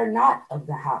you but are not of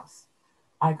the house.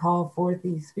 I call forth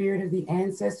the spirit of the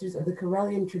ancestors of the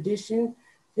Karelian tradition,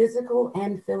 physical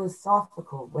and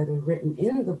philosophical, whether written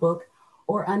in the book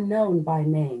or unknown by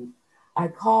name. I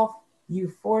call you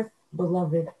forth,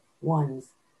 beloved ones,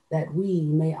 that we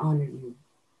may honor you.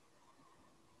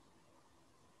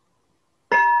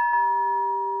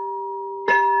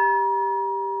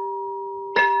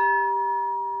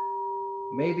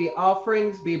 May the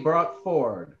offerings be brought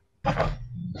forward.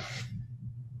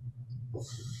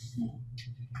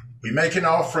 We make an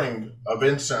offering of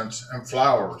incense and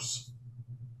flowers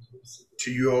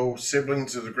to you, O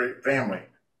siblings of the great family.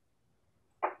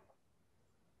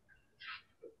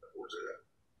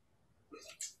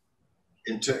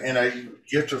 In a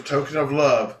gift of token of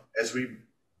love, as we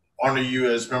honor you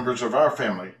as members of our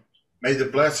family, may the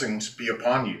blessings be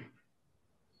upon you.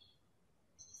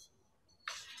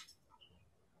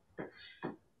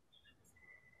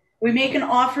 We make an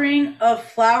offering of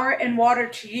flour and water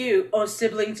to you, O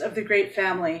siblings of the great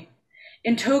family.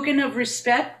 In token of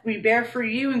respect, we bear for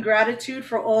you in gratitude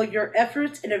for all your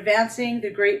efforts in advancing the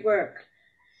great work.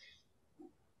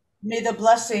 May the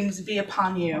blessings be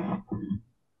upon you.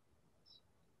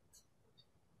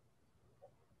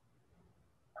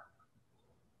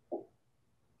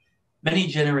 Many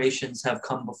generations have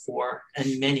come before,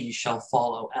 and many shall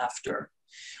follow after.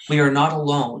 We are not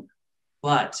alone,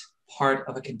 but part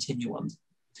of a continuum.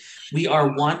 We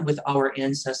are one with our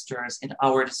ancestors and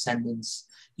our descendants,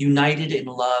 united in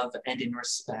love and in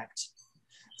respect.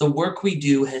 The work we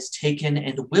do has taken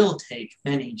and will take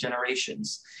many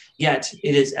generations, yet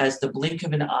it is as the blink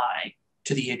of an eye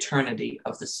to the eternity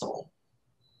of the soul.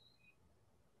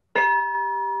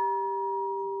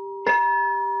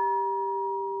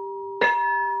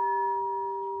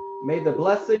 May the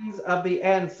blessings of the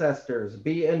ancestors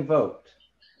be invoked.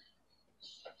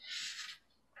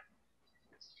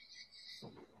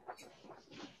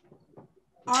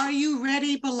 Are you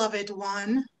ready, beloved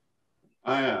one?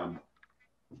 I am.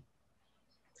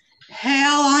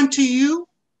 Hail unto you,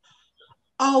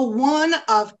 O one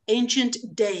of ancient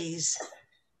days,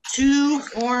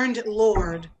 two-horned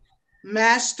Lord,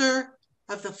 master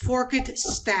of the forked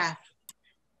staff,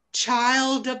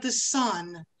 child of the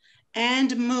sun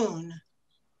and moon,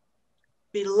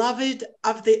 beloved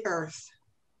of the earth.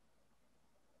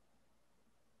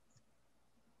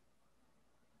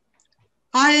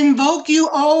 I invoke you,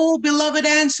 O beloved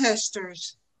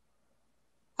ancestors.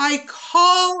 I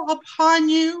call upon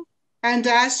you and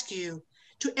ask you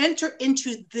to enter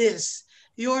into this,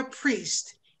 your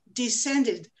priest,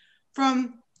 descended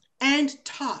from and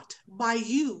taught by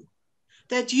you,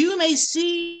 that you may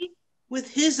see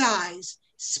with his eyes,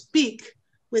 speak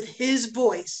with his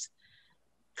voice.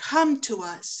 Come to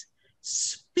us,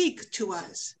 speak to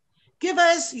us, give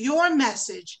us your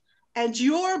message and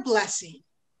your blessing.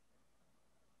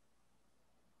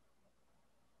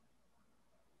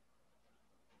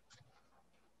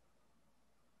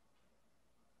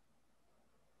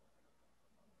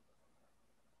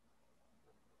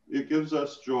 It gives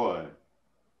us joy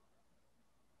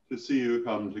to see you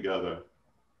come together.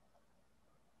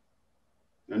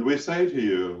 And we say to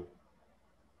you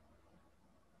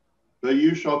that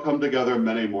you shall come together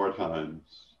many more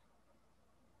times,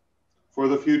 for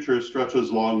the future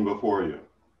stretches long before you.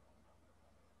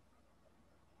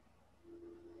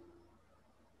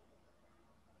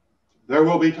 There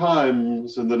will be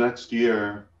times in the next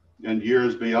year and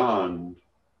years beyond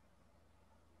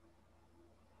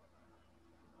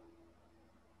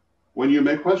when you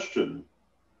may question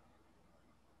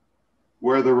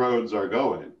where the roads are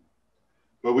going.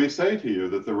 But we say to you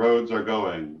that the roads are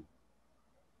going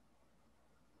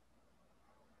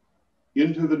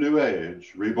into the new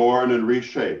age, reborn and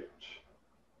reshaped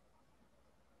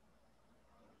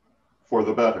for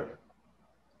the better.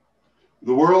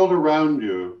 The world around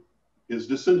you is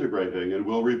disintegrating and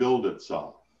will rebuild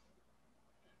itself.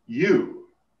 You,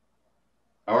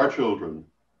 our children,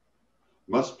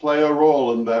 must play a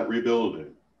role in that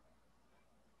rebuilding.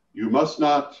 You must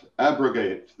not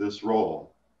abrogate this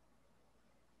role,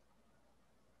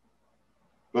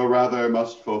 but rather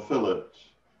must fulfill it,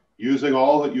 using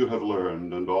all that you have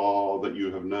learned and all that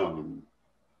you have known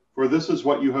for this is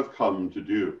what you have come to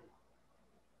do.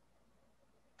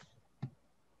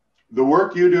 The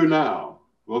work you do now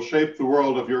will shape the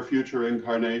world of your future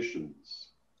incarnations,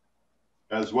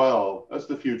 as well as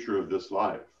the future of this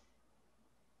life.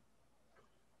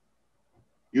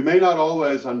 You may not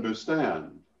always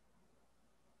understand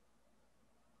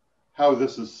how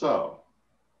this is so,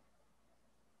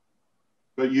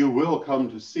 but you will come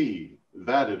to see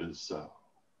that it is so.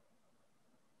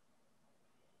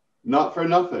 Not for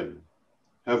nothing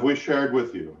have we shared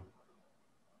with you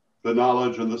the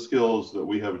knowledge and the skills that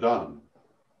we have done,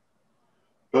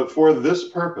 but for this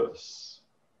purpose,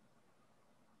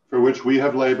 for which we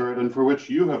have labored and for which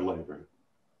you have labored,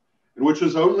 and which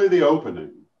is only the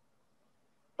opening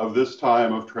of this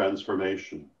time of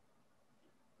transformation.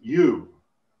 You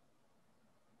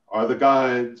are the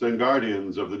guides and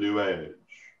guardians of the new age.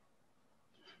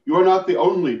 You are not the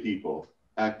only people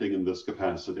acting in this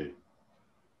capacity,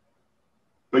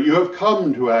 but you have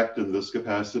come to act in this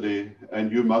capacity,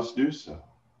 and you must do so.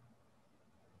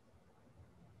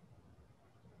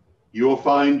 You will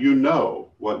find you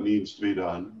know what needs to be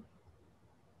done,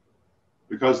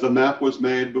 because the map was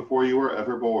made before you were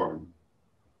ever born.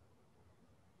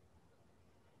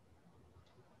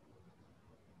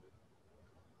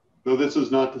 Though this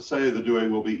is not to say the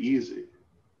doing will be easy.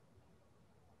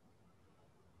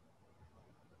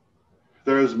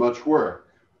 There is much work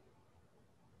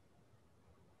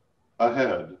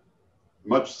ahead,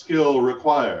 much skill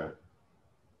required,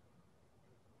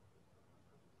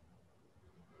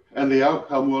 and the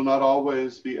outcome will not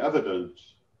always be evident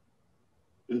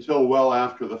until well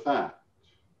after the fact.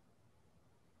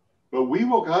 But we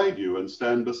will guide you and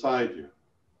stand beside you.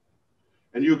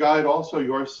 And you guide also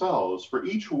yourselves, for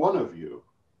each one of you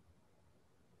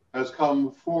has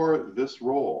come for this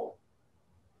role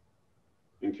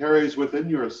and carries within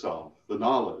yourself the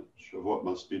knowledge of what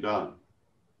must be done.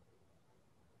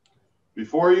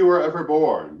 Before you were ever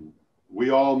born,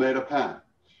 we all made a pact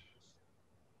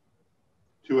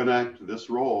to enact this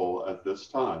role at this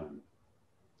time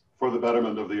for the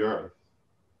betterment of the earth.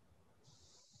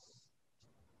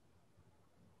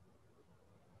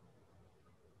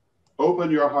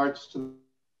 Open your hearts to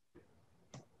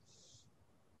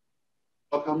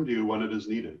I'll come to you when it is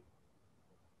needed.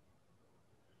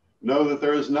 Know that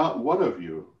there is not one of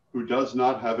you who does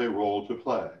not have a role to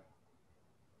play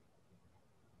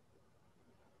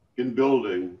in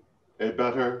building a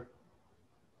better,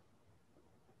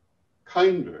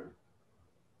 kinder,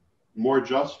 more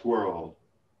just world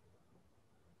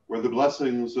where the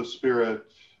blessings of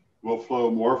Spirit will flow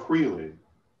more freely,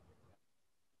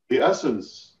 the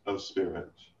essence of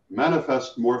Spirit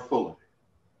manifest more fully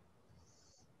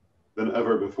than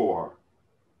ever before.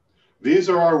 These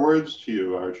are our words to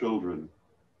you, our children.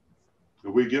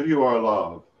 We give you our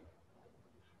love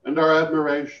and our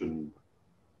admiration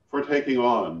for taking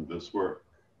on this work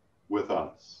with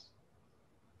us.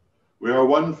 We are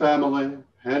one family,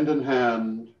 hand in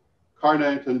hand,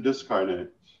 carnate and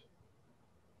discarnate,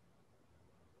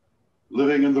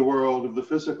 living in the world of the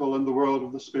physical and the world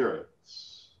of the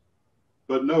spirits,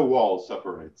 but no wall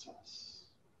separates us.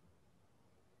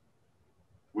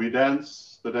 We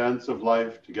dance the dance of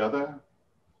life together.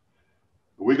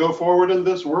 We go forward in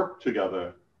this work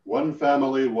together, one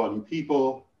family, one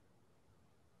people,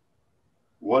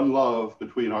 one love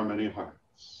between our many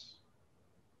hearts.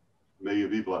 May you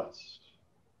be blessed.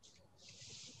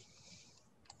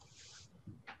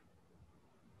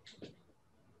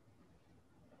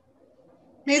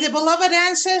 May the beloved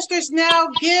ancestors now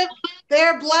give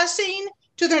their blessing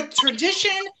to the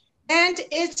tradition and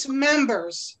its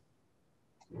members.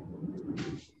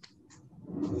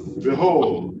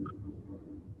 Behold.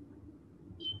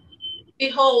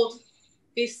 Behold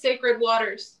these sacred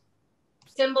waters,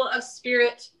 symbol of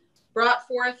Spirit brought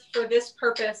forth for this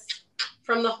purpose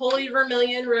from the holy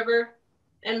Vermilion River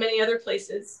and many other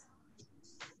places.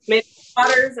 May the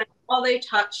waters and all they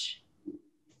touch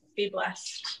be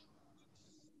blessed.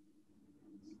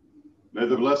 May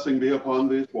the blessing be upon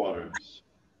these waters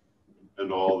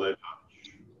and all they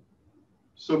touch.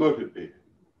 So mote it be.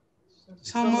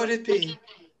 So mote it be.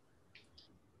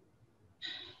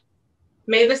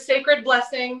 May the sacred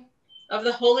blessing of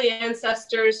the holy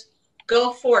ancestors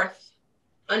go forth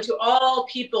unto all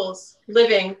peoples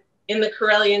living in the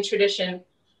Karelian tradition,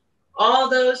 all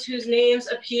those whose names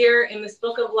appear in this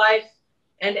book of life,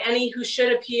 and any who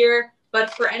should appear,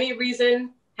 but for any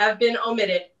reason have been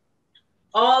omitted.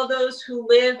 All those who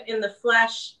live in the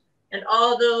flesh, and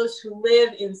all those who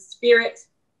live in spirit,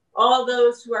 all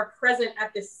those who are present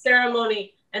at this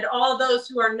ceremony, and all those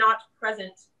who are not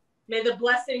present. May the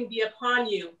blessing be upon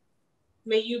you.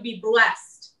 May you be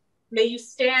blessed. May you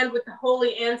stand with the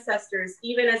holy ancestors,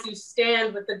 even as you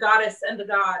stand with the goddess and the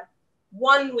god,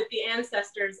 one with the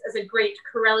ancestors as a great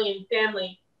Corellian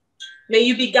family. May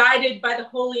you be guided by the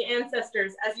holy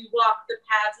ancestors as you walk the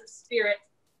paths of spirit,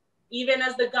 even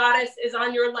as the goddess is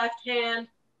on your left hand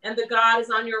and the god is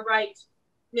on your right.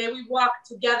 May we walk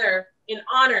together in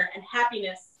honor and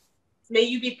happiness. May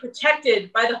you be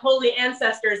protected by the holy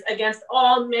ancestors against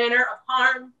all manner of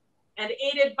harm and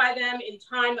aided by them in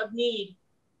time of need,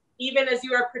 even as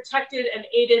you are protected and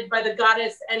aided by the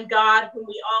goddess and God whom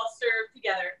we all serve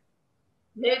together.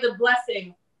 May the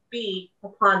blessing be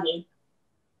upon you.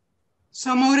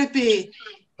 So mote it be.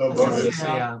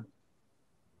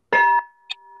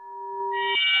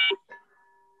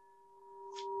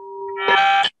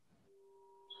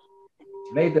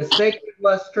 May the sacred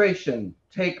lustration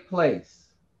take place.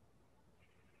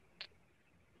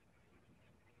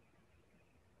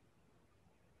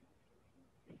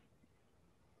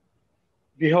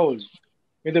 Behold,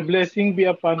 may the blessing be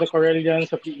upon the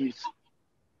Corellians of the East.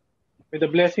 May the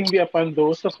blessing be upon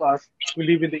those of us who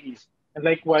live in the East, and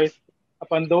likewise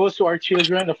upon those who are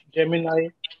children of Gemini,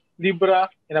 Libra,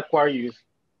 and Aquarius.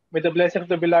 May the blessing of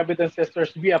the beloved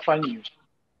ancestors be upon you,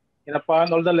 and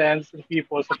upon all the lands and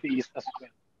peoples of the East as well.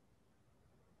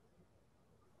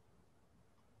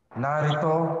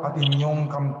 Narito at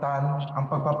inyong kamtan ang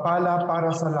pagpapala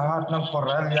para sa lahat ng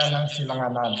Corellia ng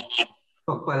Silanganan.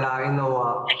 Pagpalain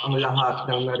nawa ang lahat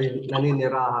ng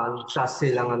naninirahan sa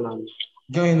Silanganan.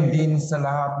 Gayon din sa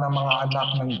lahat ng mga anak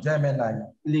ng Gemini,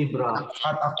 Libra,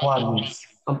 at Aquarius.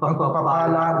 Ang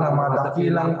pagpapala ng mga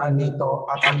dakilang anito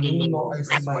at ang ninuno ay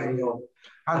sumainyo,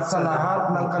 at sa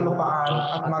lahat ng kalupaan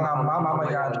at mga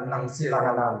mamamayan ng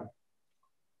Silanganan.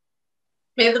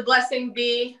 May the blessing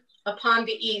be upon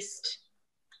the East.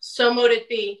 So mote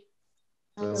it be.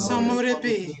 So mote it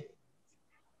be.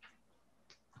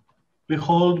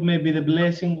 Behold, may be the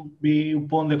blessing be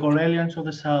upon the Corellians of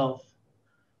the South.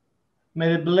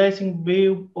 May the blessing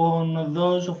be on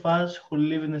those of us who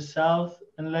live in the South,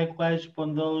 and likewise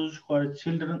upon those who are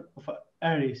children of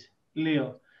Aries,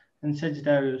 Leo, and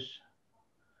Sagittarius.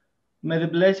 May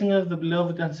the blessing of the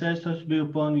beloved ancestors be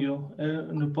upon you,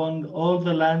 and upon all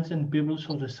the lands and peoples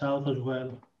of the South as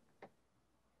well.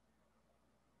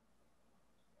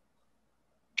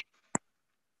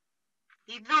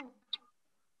 Ιδού,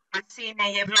 ας είναι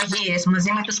οι ευλογίες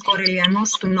μαζί με τους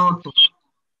Κορελιανούς του Νότου.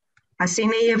 Ας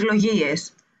είναι οι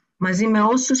ευλογίες μαζί με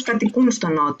όσους κατοικούν στο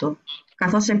Νότο,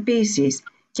 καθώς επίσης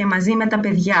και μαζί με τα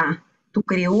παιδιά του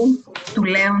Κρυού, του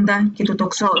Λέοντα και του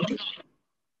Τοξότη.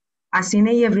 Ας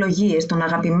είναι οι ευλογίες των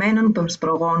αγαπημένων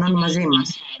προγόνων μαζί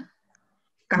μας,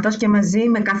 καθώς και μαζί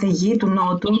με κάθε γη του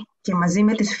Νότου και μαζί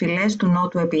με τις φυλές του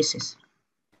Νότου επίσης.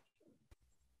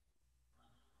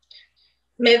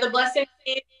 May the blessing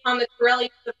be on the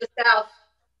Corellians of the South.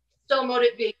 So mote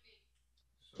it be.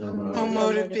 So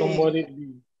mote it be.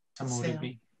 So mote it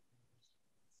be.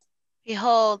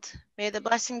 Behold, may the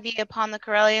blessing be upon the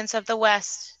Corellians of the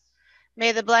West.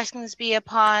 May the blessings be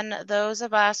upon those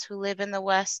of us who live in the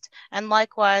West, and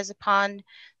likewise upon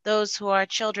those who are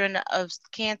children of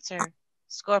Cancer,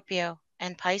 Scorpio,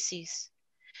 and Pisces.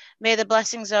 May the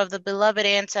blessings of the beloved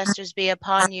ancestors be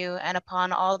upon you and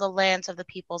upon all the lands of the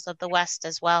peoples of the West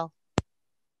as well.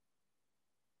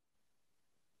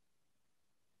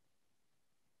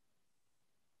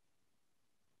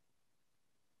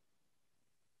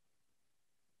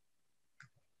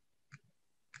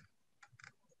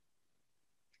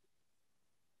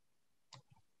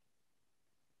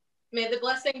 May the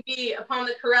blessing be upon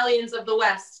the Corellians of the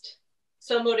West.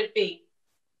 So mote it be.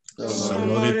 So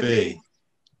mote it be.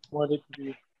 Mote it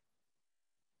be.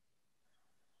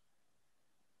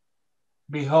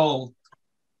 Behold,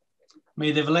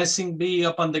 may the blessing be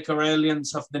upon the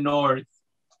Corellians of the North.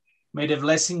 May the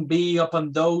blessing be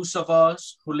upon those of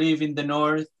us who live in the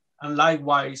North, and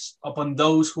likewise upon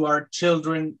those who are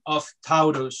children of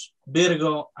Taurus,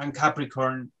 Virgo, and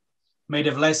Capricorn. May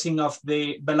the blessing of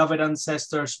the beloved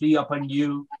ancestors be upon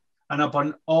you and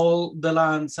upon all the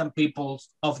lands and peoples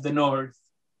of the North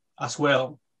as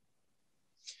well.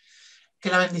 Que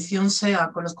la bendición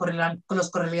sea con los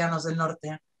corelianos del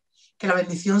norte. Que la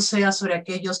bendición sea sobre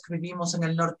aquellos que vivimos en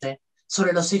el norte,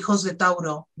 sobre los hijos de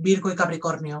Tauro, Virgo y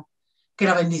Capricornio. Que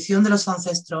la bendición de los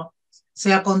ancestros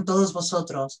sea con todos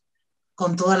vosotros,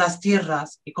 con todas las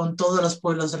tierras y con todos los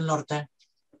pueblos del norte.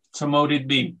 So mote it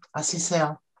be. Así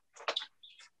sea.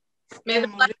 May the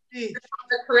blessing be upon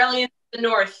the Corellians of the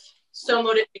North. So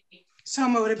mote it be. So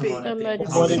mote it be.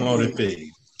 So mote it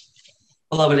be.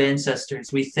 Beloved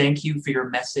ancestors, we thank you for your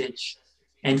message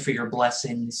and for your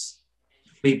blessings.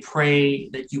 We pray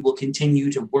that you will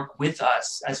continue to work with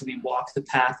us as we walk the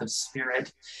path of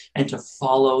spirit and to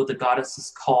follow the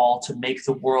goddess's call to make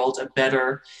the world a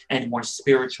better and more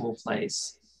spiritual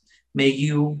place. May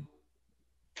you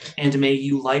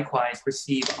likewise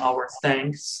receive our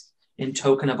thanks in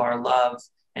token of our love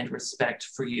and respect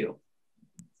for you.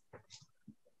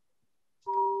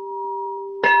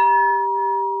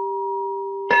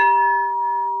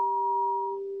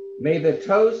 May the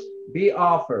toast be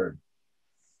offered.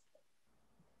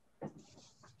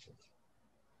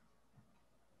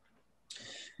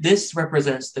 This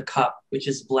represents the cup, which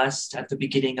is blessed at the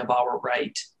beginning of our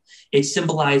rite. It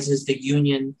symbolizes the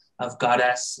union of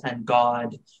goddess and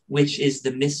God, which is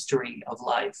the mystery of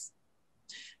life.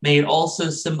 May it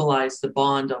also symbolize the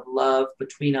bond of love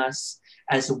between us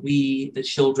as we, the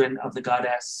children of the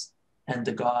goddess and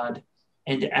the God,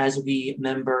 and as we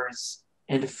members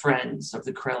and friends of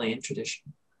the Karelian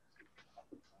tradition.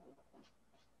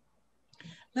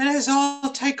 Let us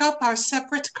all take up our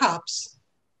separate cups.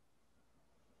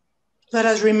 Let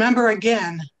us remember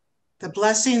again the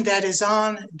blessing that is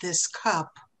on this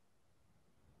cup.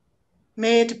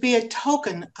 May it be a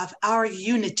token of our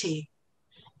unity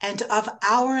and of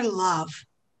our love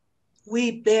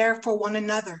we bear for one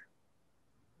another.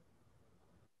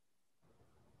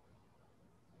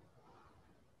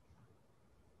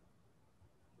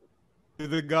 To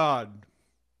the God,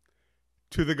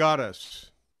 to the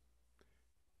goddess,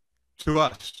 to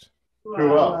us.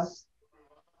 To us.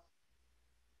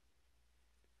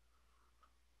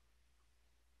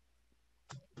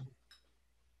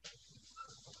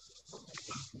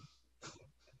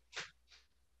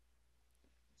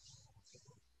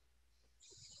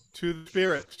 To the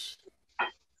spirits.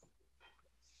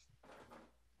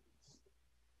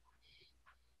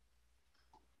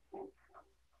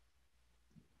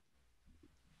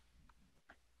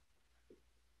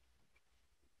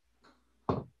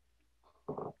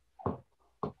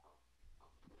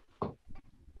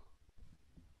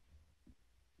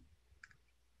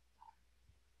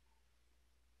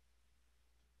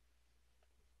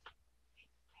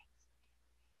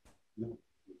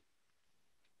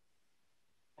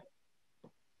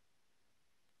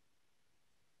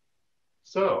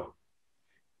 So,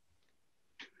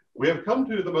 we have come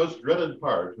to the most dreaded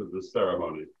part of this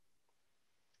ceremony,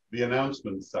 the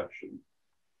announcement section.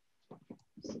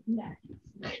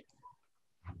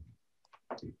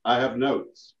 I have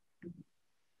notes.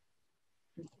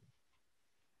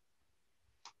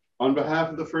 On behalf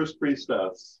of the first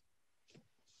priestess,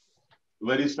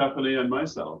 Lady Stephanie and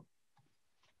myself,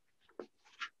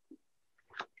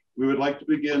 we would like to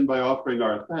begin by offering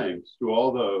our thanks to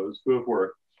all those who have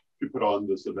worked to put on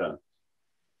this event.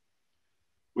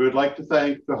 We would like to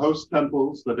thank the host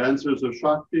temples, the dancers of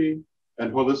Shakti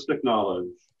and holistic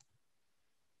knowledge,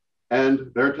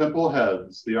 and their temple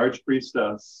heads, the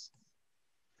Archpriestess,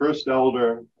 First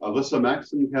Elder Alyssa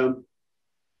Maxenkemp,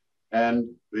 and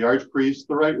the Archpriest,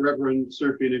 the Right Reverend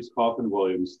Sir Phoenix Coffin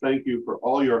Williams. Thank you for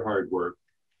all your hard work.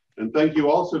 And thank you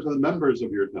also to the members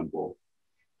of your temple.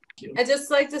 I'd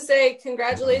just like to say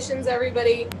congratulations,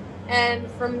 everybody.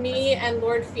 And from me and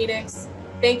Lord Phoenix,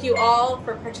 thank you all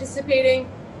for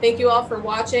participating. Thank you all for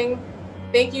watching.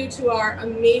 Thank you to our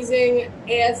amazing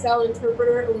ASL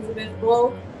interpreter, Elizabeth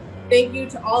Bull. Thank you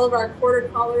to all of our quarter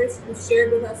callers who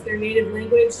shared with us their native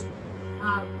language.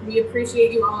 We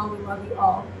appreciate you all. We love you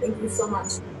all. Thank you so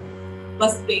much.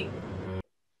 Blessed be.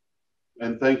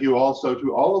 And thank you also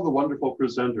to all of the wonderful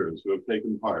presenters who have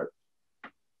taken part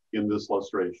in this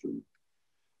lustration.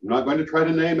 I'm not going to try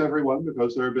to name everyone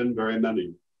because there have been very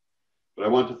many, but I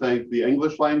want to thank the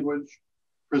English language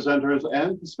presenters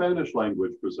and the Spanish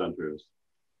language presenters,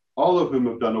 all of whom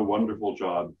have done a wonderful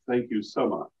job. Thank you so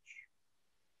much.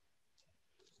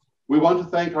 We want to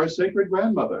thank our sacred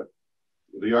grandmother,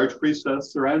 the Archpriestess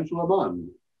Sir Angela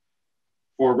Munn,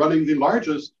 for running the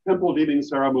largest temple deeming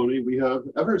ceremony we have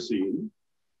ever seen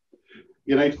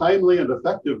in a timely and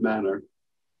effective manner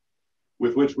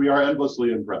with which we are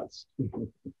endlessly impressed.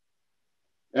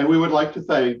 And we would like to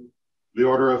thank the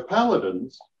Order of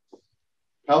Paladins,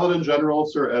 Paladin General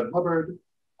Sir Ed Hubbard,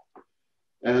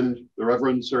 and the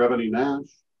Reverend Sir Ebony Nash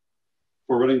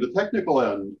for running the technical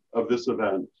end of this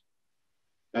event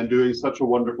and doing such a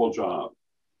wonderful job.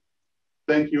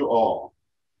 Thank you all.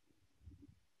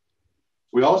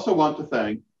 We also want to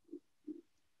thank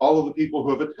all of the people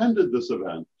who have attended this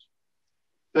event.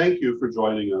 Thank you for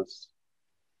joining us.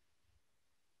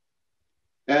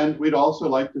 And we'd also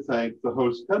like to thank the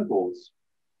host temples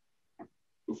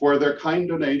for their kind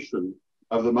donation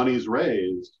of the monies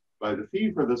raised by the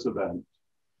fee for this event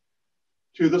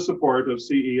to the support of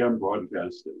CEM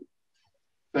Broadcasting.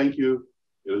 Thank you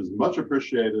It is much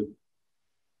appreciated,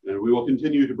 and we will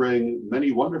continue to bring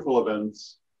many wonderful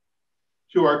events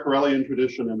to our Karelian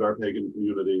tradition and our pagan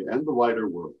community and the wider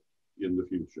world in the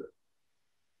future.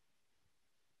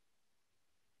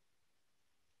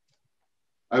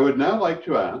 I would now like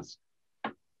to ask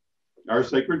our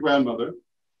sacred grandmother,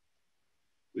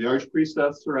 the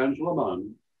Archpriestess Sir Angela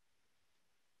Munn,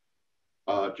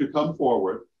 to come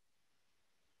forward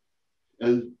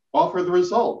and offer the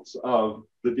results of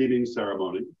the deeming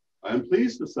ceremony. I am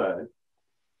pleased to say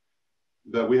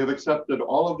that we have accepted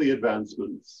all of the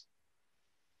advancements,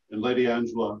 and Lady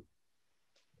Angela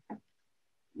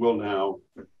will now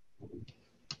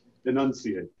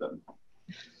enunciate them.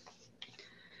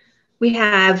 We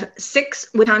have 6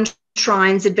 Witan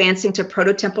shrines advancing to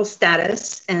proto-temple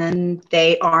status, and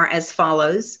they are as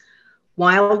follows.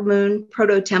 Wild Moon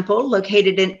Proto-Temple,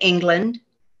 located in England.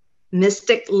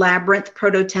 Mystic Labyrinth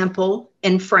Proto-Temple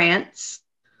in France.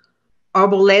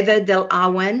 Arboleda del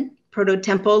Awen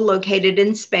Proto-Temple, located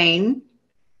in Spain.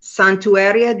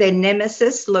 Santuaria de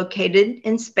Nemesis, located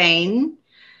in Spain.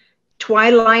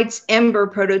 Twilight's Ember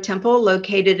Proto-Temple,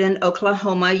 located in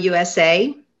Oklahoma,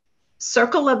 USA.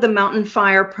 Circle of the Mountain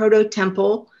Fire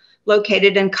Proto-Temple,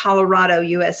 located in Colorado,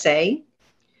 USA.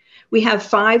 We have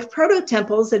 5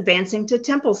 proto-temples advancing to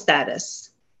temple status.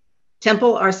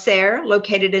 Temple Arcer,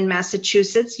 located in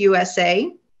Massachusetts,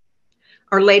 USA.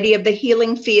 Our Lady of the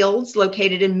Healing Fields,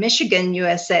 located in Michigan,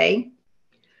 USA.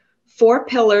 4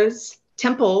 Pillars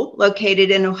Temple, located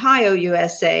in Ohio,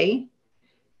 USA.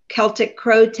 Celtic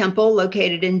Crow Temple,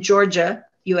 located in Georgia,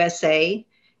 USA.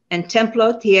 And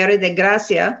Templo Tierra de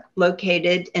Gracia,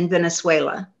 located in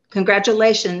Venezuela.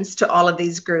 Congratulations to all of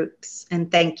these groups, and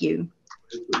thank you.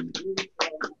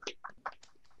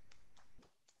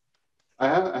 I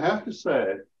have to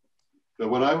say that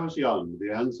when I was young,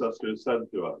 the ancestors said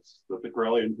to us that the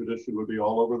Karelian tradition would be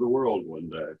all over the world one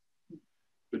day.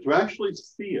 But to actually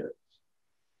see it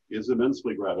is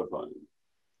immensely gratifying.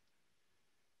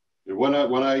 And when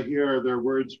I hear their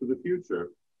words for the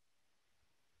future,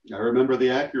 I remember the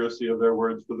accuracy of their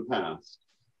words for the past.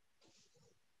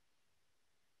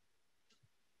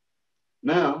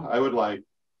 Now, I would like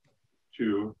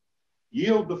to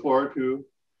yield the floor to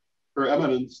Her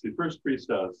Eminence, the First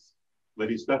Priestess,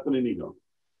 Lady Stephanie Nino.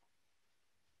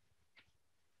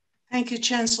 Thank you,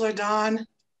 Chancellor Don.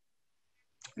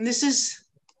 And this is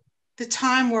the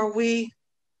time where we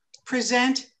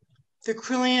present the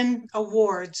Karelian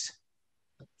Awards.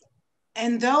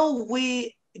 And though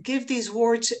we give these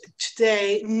awards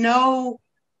today, know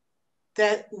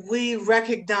that we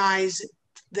recognize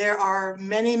there are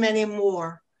many, many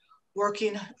more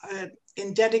working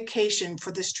in dedication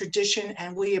for this tradition,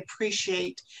 and we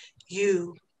appreciate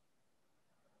you.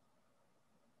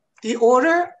 The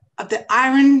Order of the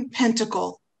Iron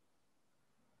Pentacle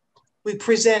we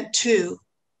present to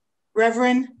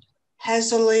Reverend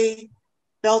Hazley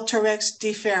Belterex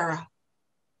de Ferra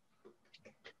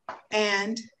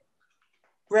and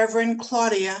Reverend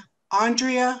Claudia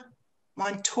Andrea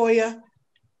Montoya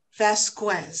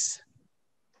Vasquez.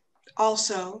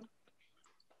 Also,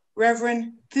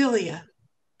 Reverend Thelia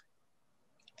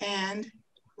and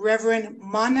Reverend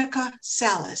Monica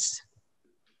Salas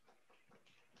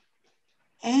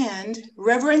and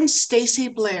Reverend Stacy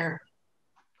Blair.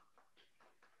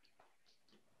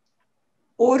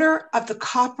 Order of the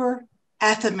Copper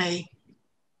Athame,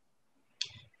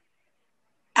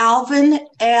 Alvin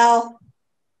L.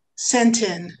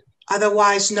 Sentin,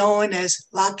 otherwise known as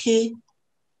Laki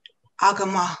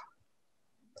Aghama.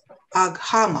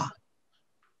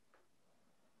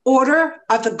 Order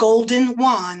of the Golden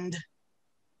Wand,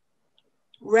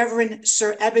 Reverend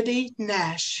Sir Ebony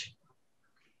Nash.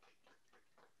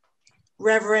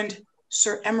 Reverend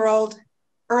Sir Emerald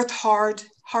Earthheart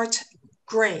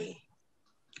Gray.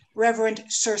 Reverend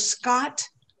Sir Scott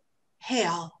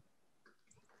Hale.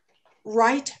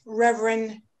 Right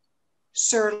Reverend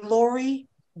Sir Laurie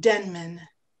Denman.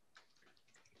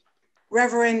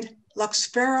 Reverend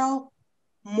Luxfero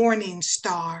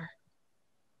Morningstar.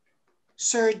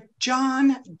 Sir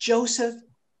John Joseph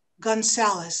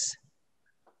Gonzalez.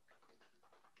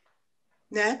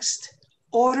 Next,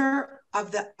 Order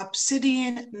of the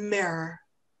Obsidian Mirror,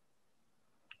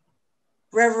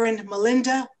 Reverend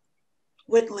Melinda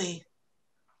Whitley.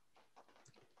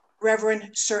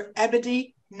 Reverend Sir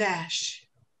Ebony Nash.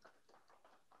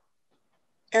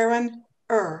 Aaron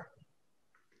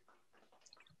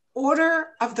Order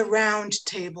of the Round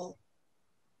Table.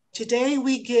 Today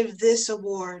we give this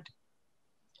award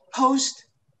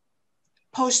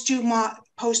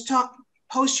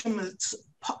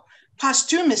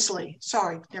posthumously,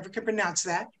 sorry, never can pronounce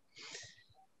that.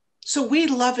 So we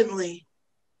lovingly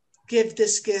give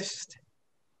this gift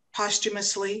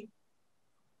posthumously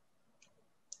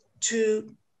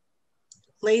to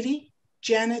Lady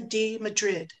Jana D.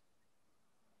 Madrid.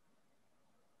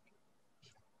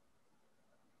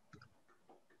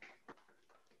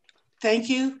 Thank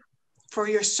you for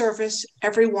your service,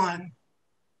 everyone.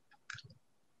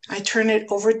 I turn it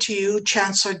over to you,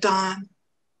 Chancellor Don.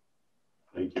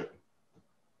 Thank you.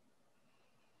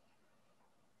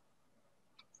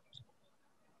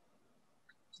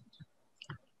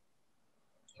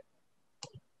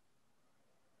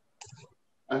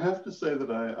 I have to say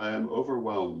that I am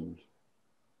overwhelmed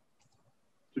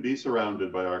to be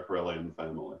surrounded by our Karelian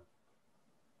family.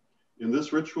 In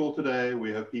this ritual today,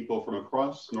 we have people from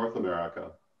across North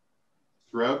America,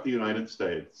 throughout the United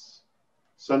States,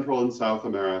 Central and South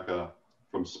America,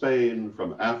 from Spain,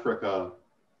 from Africa,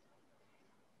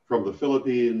 from the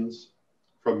Philippines,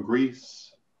 from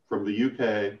Greece, from the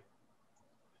UK,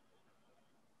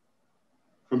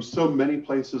 from so many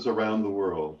places around the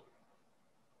world,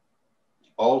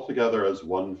 all together as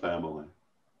one family.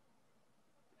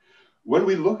 When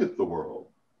we look at the world,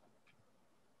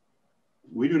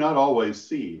 we do not always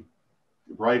see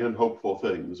bright and hopeful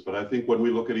things, but I think when we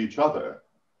look at each other,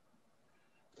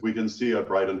 we can see a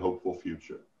bright and hopeful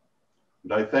future.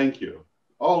 And I thank you,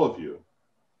 all of you,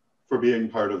 for being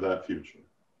part of that future.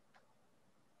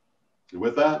 And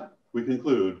with that, we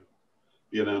conclude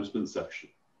the announcement section.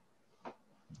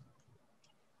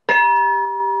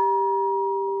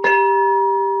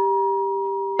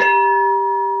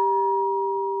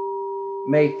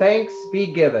 May thanks be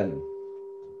given.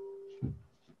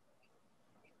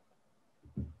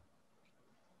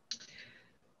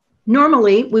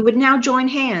 Normally, we would now join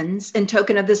hands in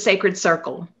token of the sacred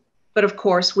circle, but of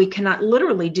course, we cannot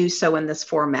literally do so in this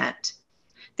format.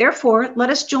 Therefore, let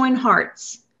us join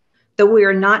hearts. Though we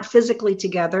are not physically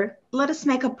together, let us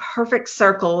make a perfect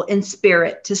circle in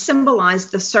spirit to symbolize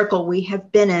the circle we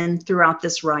have been in throughout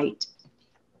this rite.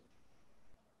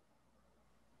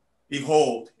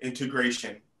 Behold,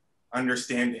 integration,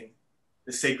 understanding,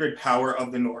 the sacred power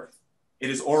of the North. It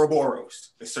is Ouroboros,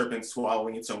 the serpent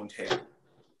swallowing its own tail.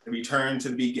 The return to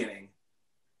the beginning.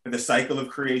 For the cycle of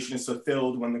creation is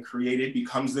fulfilled when the created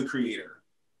becomes the creator.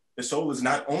 The soul is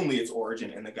not only its origin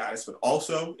in the goddess, but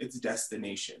also its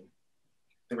destination.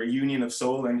 The reunion of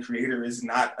soul and creator is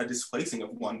not a displacing of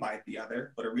one by the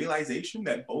other, but a realization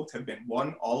that both have been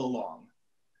one all along.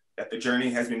 That the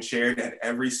journey has been shared at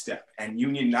every step, and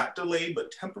union not delayed,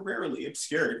 but temporarily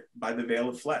obscured by the veil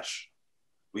of flesh.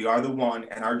 We are the one,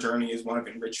 and our journey is one of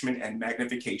enrichment and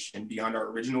magnification beyond our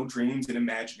original dreams and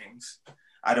imaginings,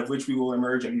 out of which we will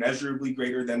emerge immeasurably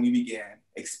greater than we began,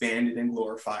 expanded and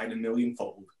glorified a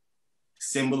millionfold.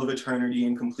 Symbol of eternity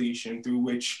and completion through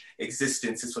which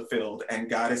existence is fulfilled, and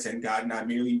goddess and God not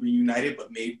merely reunited,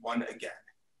 but made one again.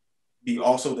 Be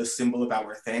also the symbol of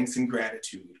our thanks and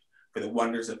gratitude for the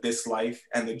wonders of this life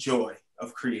and the joy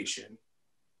of creation.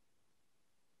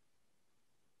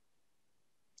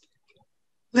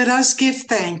 Let us give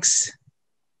thanks.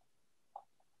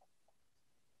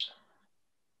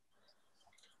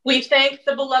 We thank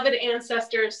the beloved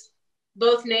ancestors,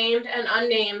 both named and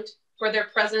unnamed, for their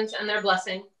presence and their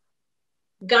blessing.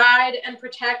 Guide and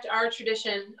protect our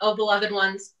tradition, O beloved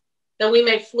ones, that we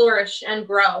may flourish and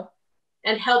grow,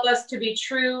 and help us to be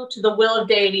true to the will of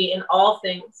deity in all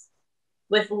things.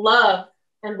 With love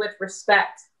and with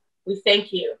respect, we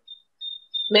thank you.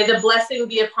 May the blessing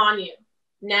be upon you,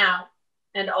 now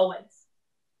and always.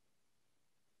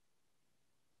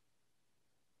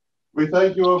 We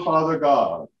thank you, O Father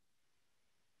God,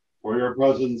 for your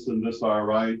presence in this our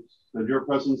rite, and your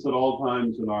presence at all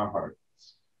times in our hearts.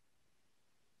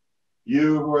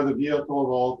 You who are the vehicle of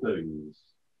all things,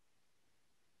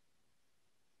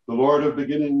 the Lord of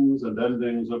beginnings and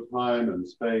endings of time and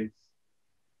space,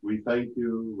 we thank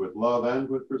you with love and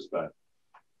with respect.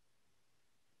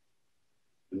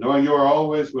 And knowing you are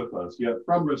always with us, yet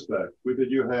from respect, we bid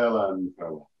you hail and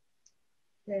farewell.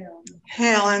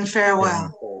 Hail and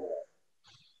farewell.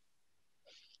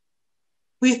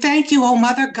 We thank you, O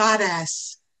Mother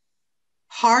Goddess,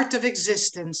 heart of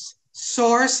existence,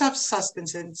 source of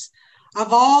sustenance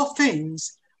of all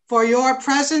things, for your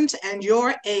presence and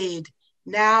your aid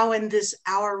now in this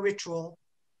our ritual,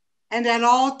 and at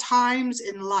all times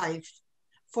in life,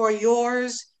 for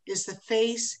yours is the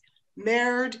face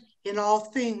mirrored in all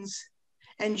things,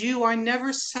 and you are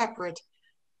never separate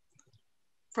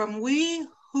from we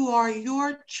who are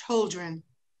your children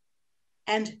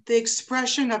and the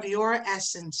expression of your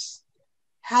essence.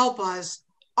 Help us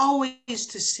always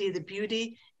to see the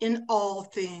beauty in all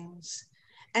things,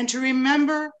 and to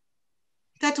remember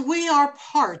that we are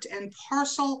part and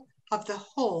parcel of the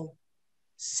whole,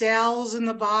 cells in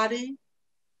the body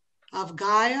of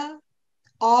Gaia,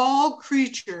 all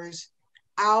creatures,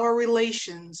 our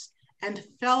relations, and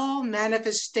fellow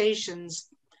manifestations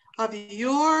of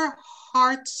your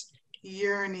heart's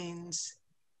yearnings.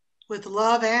 With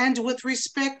love and with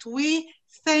respect, we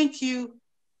thank you.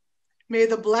 May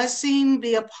the blessing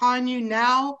be upon you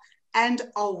now and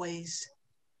always.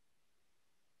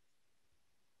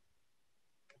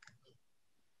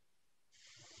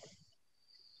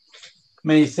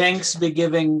 May thanks be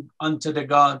given unto the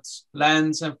gods,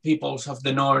 lands, and peoples of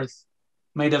the north.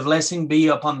 May the blessing be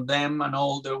upon them and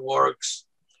all their works.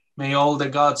 May all the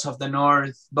gods of the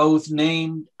north, both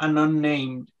named and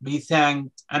unnamed, be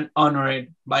thanked and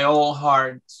honored by all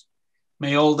hearts.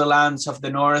 May all the lands of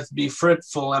the north be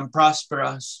fruitful and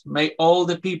prosperous. May all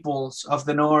the peoples of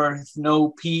the north know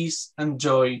peace and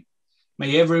joy.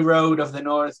 May every road of the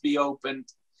north be opened.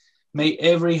 May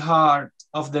every heart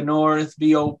of the north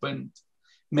be opened.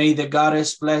 May the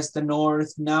goddess bless the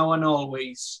north now and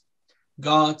always.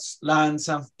 Gods, lands,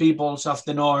 and peoples of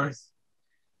the north,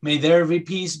 may there be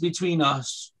peace between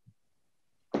us.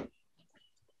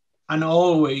 And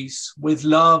always, with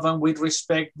love and with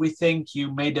respect, we thank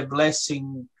you. May the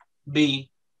blessing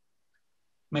be.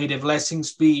 May the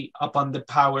blessings be upon the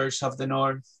powers of the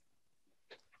north.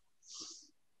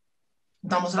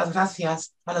 Damos las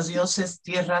gracias a los dioses,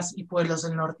 tierras y pueblos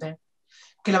del norte.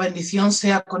 Que la bendición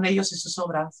sea con ellos y sus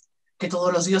obras. Que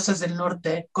todos los dioses del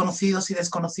norte, conocidos y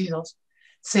desconocidos,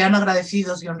 sean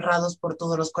agradecidos y honrados por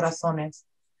todos los corazones.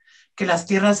 Que las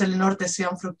tierras del norte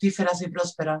sean fructíferas y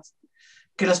prósperas.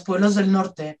 Que los pueblos del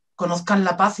norte conozcan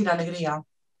la paz y la alegría.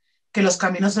 Que los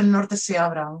caminos del norte se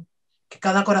abran. Que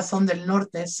cada corazón del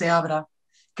norte se abra.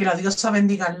 Que la diosa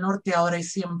bendiga al norte ahora y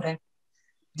siempre.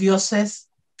 Dioses,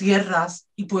 tierras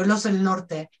y pueblos del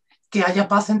norte, que haya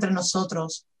paz entre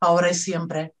nosotros ahora y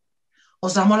siempre.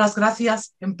 Os damos las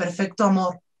gracias en perfecto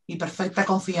amor y perfecta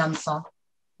confianza.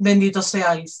 Benditos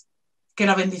seáis. Que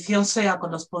la bendición sea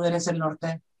con los poderes del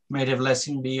norte. May the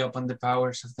blessing be upon the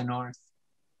powers of the north.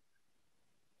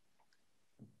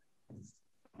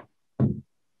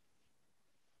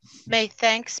 May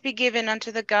thanks be given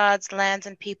unto the gods, lands,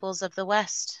 and peoples of the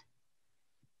West.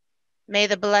 May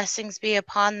the blessings be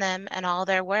upon them and all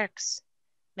their works.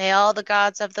 May all the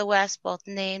gods of the West, both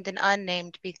named and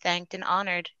unnamed, be thanked and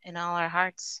honored in all our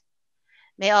hearts.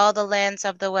 May all the lands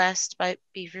of the West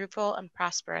be fruitful and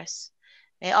prosperous.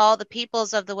 May all the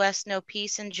peoples of the West know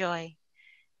peace and joy.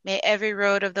 May every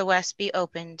road of the West be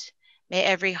opened. May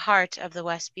every heart of the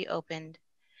West be opened.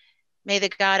 May the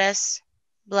goddess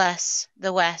bless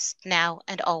the West now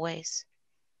and always.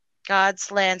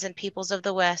 Gods, lands, and peoples of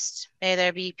the West, may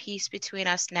there be peace between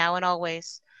us now and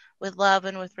always. With love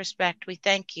and with respect, we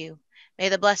thank you. May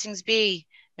the blessings be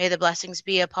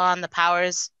upon the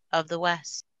powers of the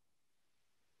West.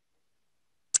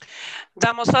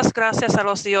 Damos las gracias a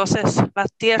los dioses,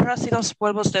 las tierras y los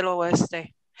pueblos del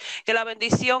oeste. Que la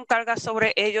bendición carga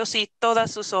sobre ellos y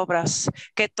todas sus obras.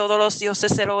 Que todos los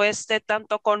dioses del oeste,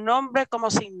 tanto con nombre como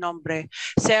sin nombre,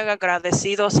 sean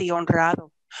agradecidos y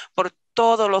honrados por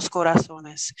todos los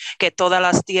corazones. Que todas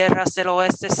las tierras del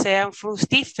oeste sean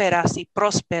fructíferas y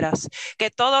prósperas.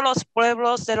 Que todos los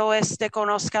pueblos del oeste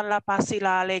conozcan la paz y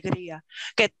la alegría.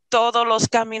 Que todos los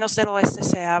caminos del oeste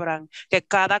se abran. Que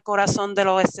cada corazón del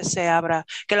oeste se abra.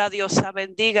 Que la diosa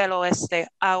bendiga el oeste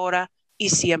ahora y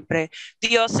siempre.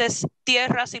 Dioses,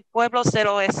 tierras y pueblos del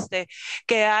oeste,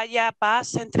 que haya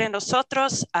paz entre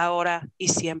nosotros ahora y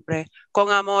siempre.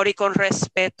 Con amor y con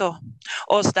respeto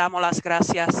os damos las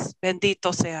gracias.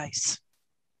 Benditos seáis.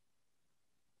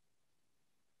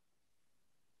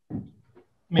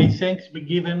 May thanks be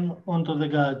given unto the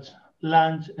gods,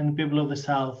 lands, and people of the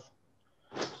south.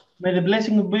 May the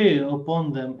blessing be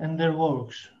upon them and their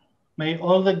works. May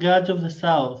all the gods of the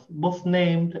south, both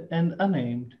named and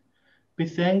unnamed, be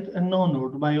thanked and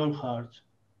honored by all hearts.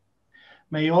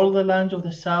 May all the lands of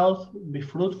the south be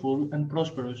fruitful and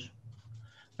prosperous.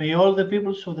 May all the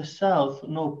peoples of the south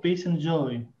know peace and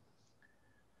joy.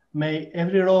 May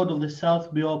every road of the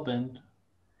south be opened.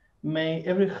 May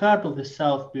every heart of the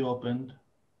south be opened.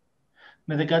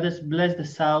 May the goddess bless the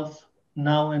south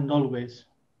now and always.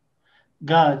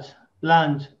 Gods,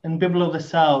 lands, and people of the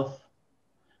south,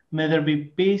 may there be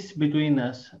peace between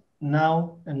us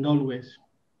now and always.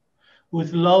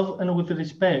 With love and with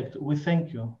respect, we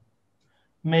thank you.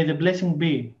 May the blessing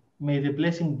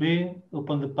be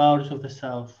upon the powers of the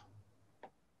south.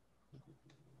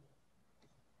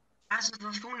 Ας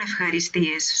δοθούν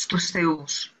ευχαριστίες στους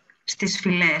θεούς, στις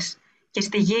φυλές και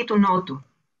στη γη του Νότου.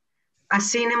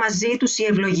 Ας είναι μαζί τους οι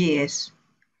ευλογίες.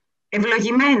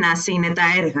 Ευλογημένα ας είναι τα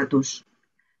έργα τους.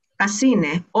 Ας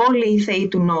είναι όλοι οι θεοί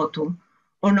του Νότου,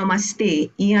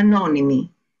 ονομαστοί ή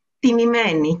ανώνυμοι,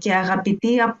 τιμημένοι και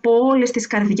αγαπητοί από όλες τις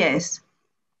καρδιές.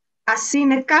 Ας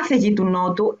είναι κάθε γη του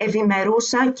Νότου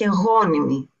ευημερούσα και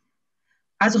γόνιμη.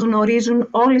 Ας γνωρίζουν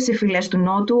όλες οι φυλές του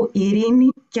Νότου ειρήνη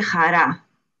και χαρά.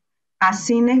 Ας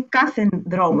είναι κάθε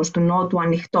δρόμος του Νότου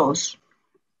ανοιχτός.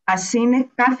 Ας είναι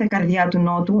κάθε καρδιά του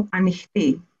Νότου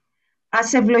ανοιχτή.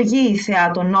 Ας ευλογεί η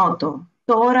Θεά το Νότο,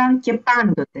 τώρα και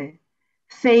πάντοτε.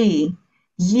 Θεοί,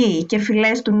 γη και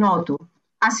φυλές του Νότου,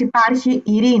 ας υπάρχει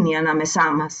ειρήνη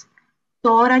ανάμεσά μας,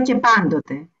 τώρα και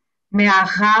πάντοτε. Με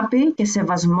αγάπη και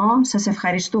σεβασμό σας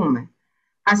ευχαριστούμε.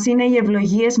 Ας είναι οι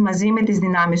ευλογίες μαζί με τις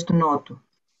δυνάμεις του Νότου.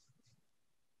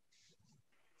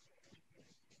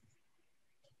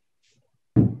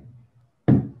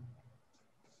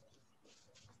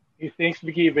 May thanks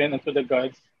be given unto the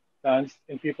gods, lands,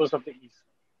 and peoples of the East.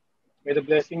 May the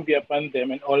blessing be upon them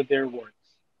and all their works.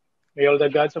 May all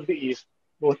the gods of the East,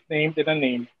 both named and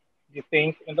unnamed, be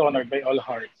thanked and honored by all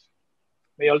hearts.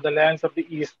 May all the lands of the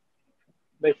East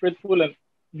be fruitful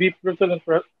and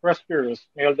prosperous.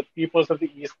 May all the peoples of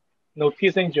the East know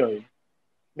peace and joy.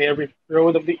 May every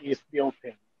road of the East be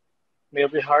open. May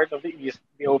every heart of the East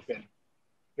be open.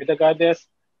 May the goddess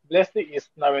bless the East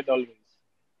now and always.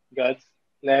 Gods,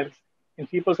 lands, and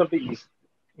peoples of the East,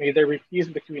 may there be peace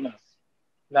between us,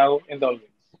 now and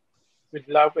always. With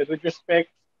love and with respect,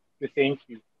 we thank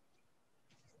you.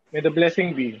 May the blessing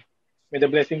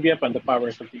be upon the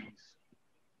powers of the East.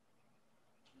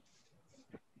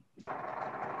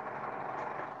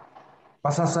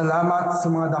 Pasasalamat sa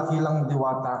mga dakilang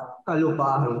diwata,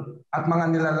 kalupaan, at mga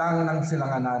nilalang ng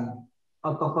silanganan.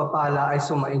 Ang pagpapala ay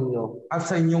sumainyo. At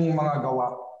sa inyong mga gawa.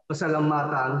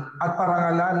 Pasalamatan at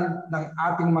parangalan ng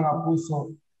ating mga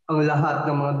puso ang lahat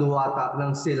ng mga duwata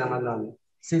ng silanganan.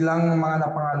 Silang mga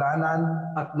napangalanan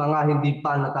at mga hindi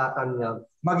pa natatanyag.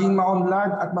 Maging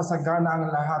maunlad at masagana ang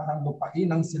lahat ng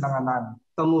lupain ng silanganan.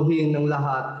 Kamuhin ng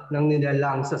lahat ng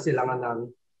nilalang sa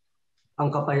silanganan. Ang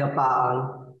kapayapaan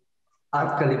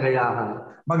at kaligayahan.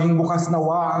 Maging bukas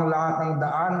nawa ang lahat ng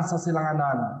daan sa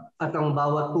silanganan. At ang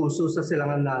bawat puso sa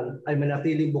silanganan ay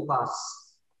manatiling bukas.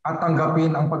 At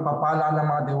tanggapin ang pagpapala ng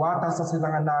mga diwata sa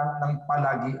silanganan ng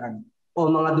palagian. O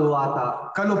mga diwata,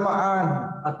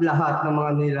 kalupaan, at lahat ng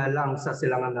mga nilalang sa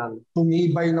silanganan.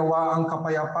 Tumibay nawa ang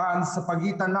kapayapaan sa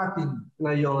pagitan natin.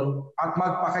 Ngayon, at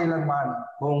magpakailanman.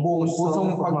 Buong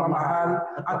pusong pagmamahal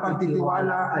at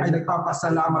pagtitiwala ay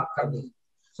nagpapasalamat kami.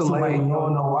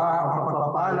 Sumainyo nawa ang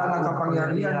pagpapala ng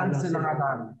kapangyarihan ng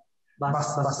silanganan.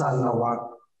 Basbasan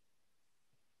nawa.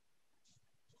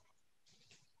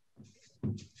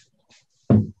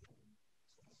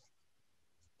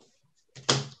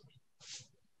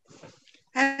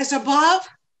 As above,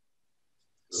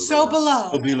 so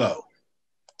below.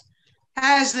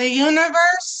 As the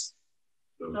universe,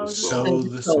 so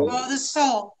the soul. The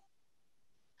soul.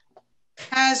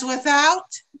 As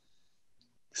without,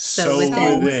 so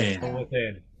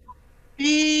within.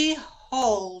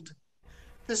 Behold,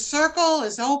 the circle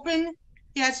is open,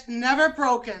 yet never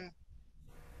broken.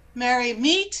 Merry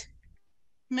meet,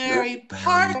 merry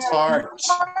part,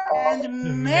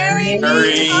 and merry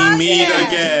meet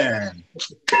again.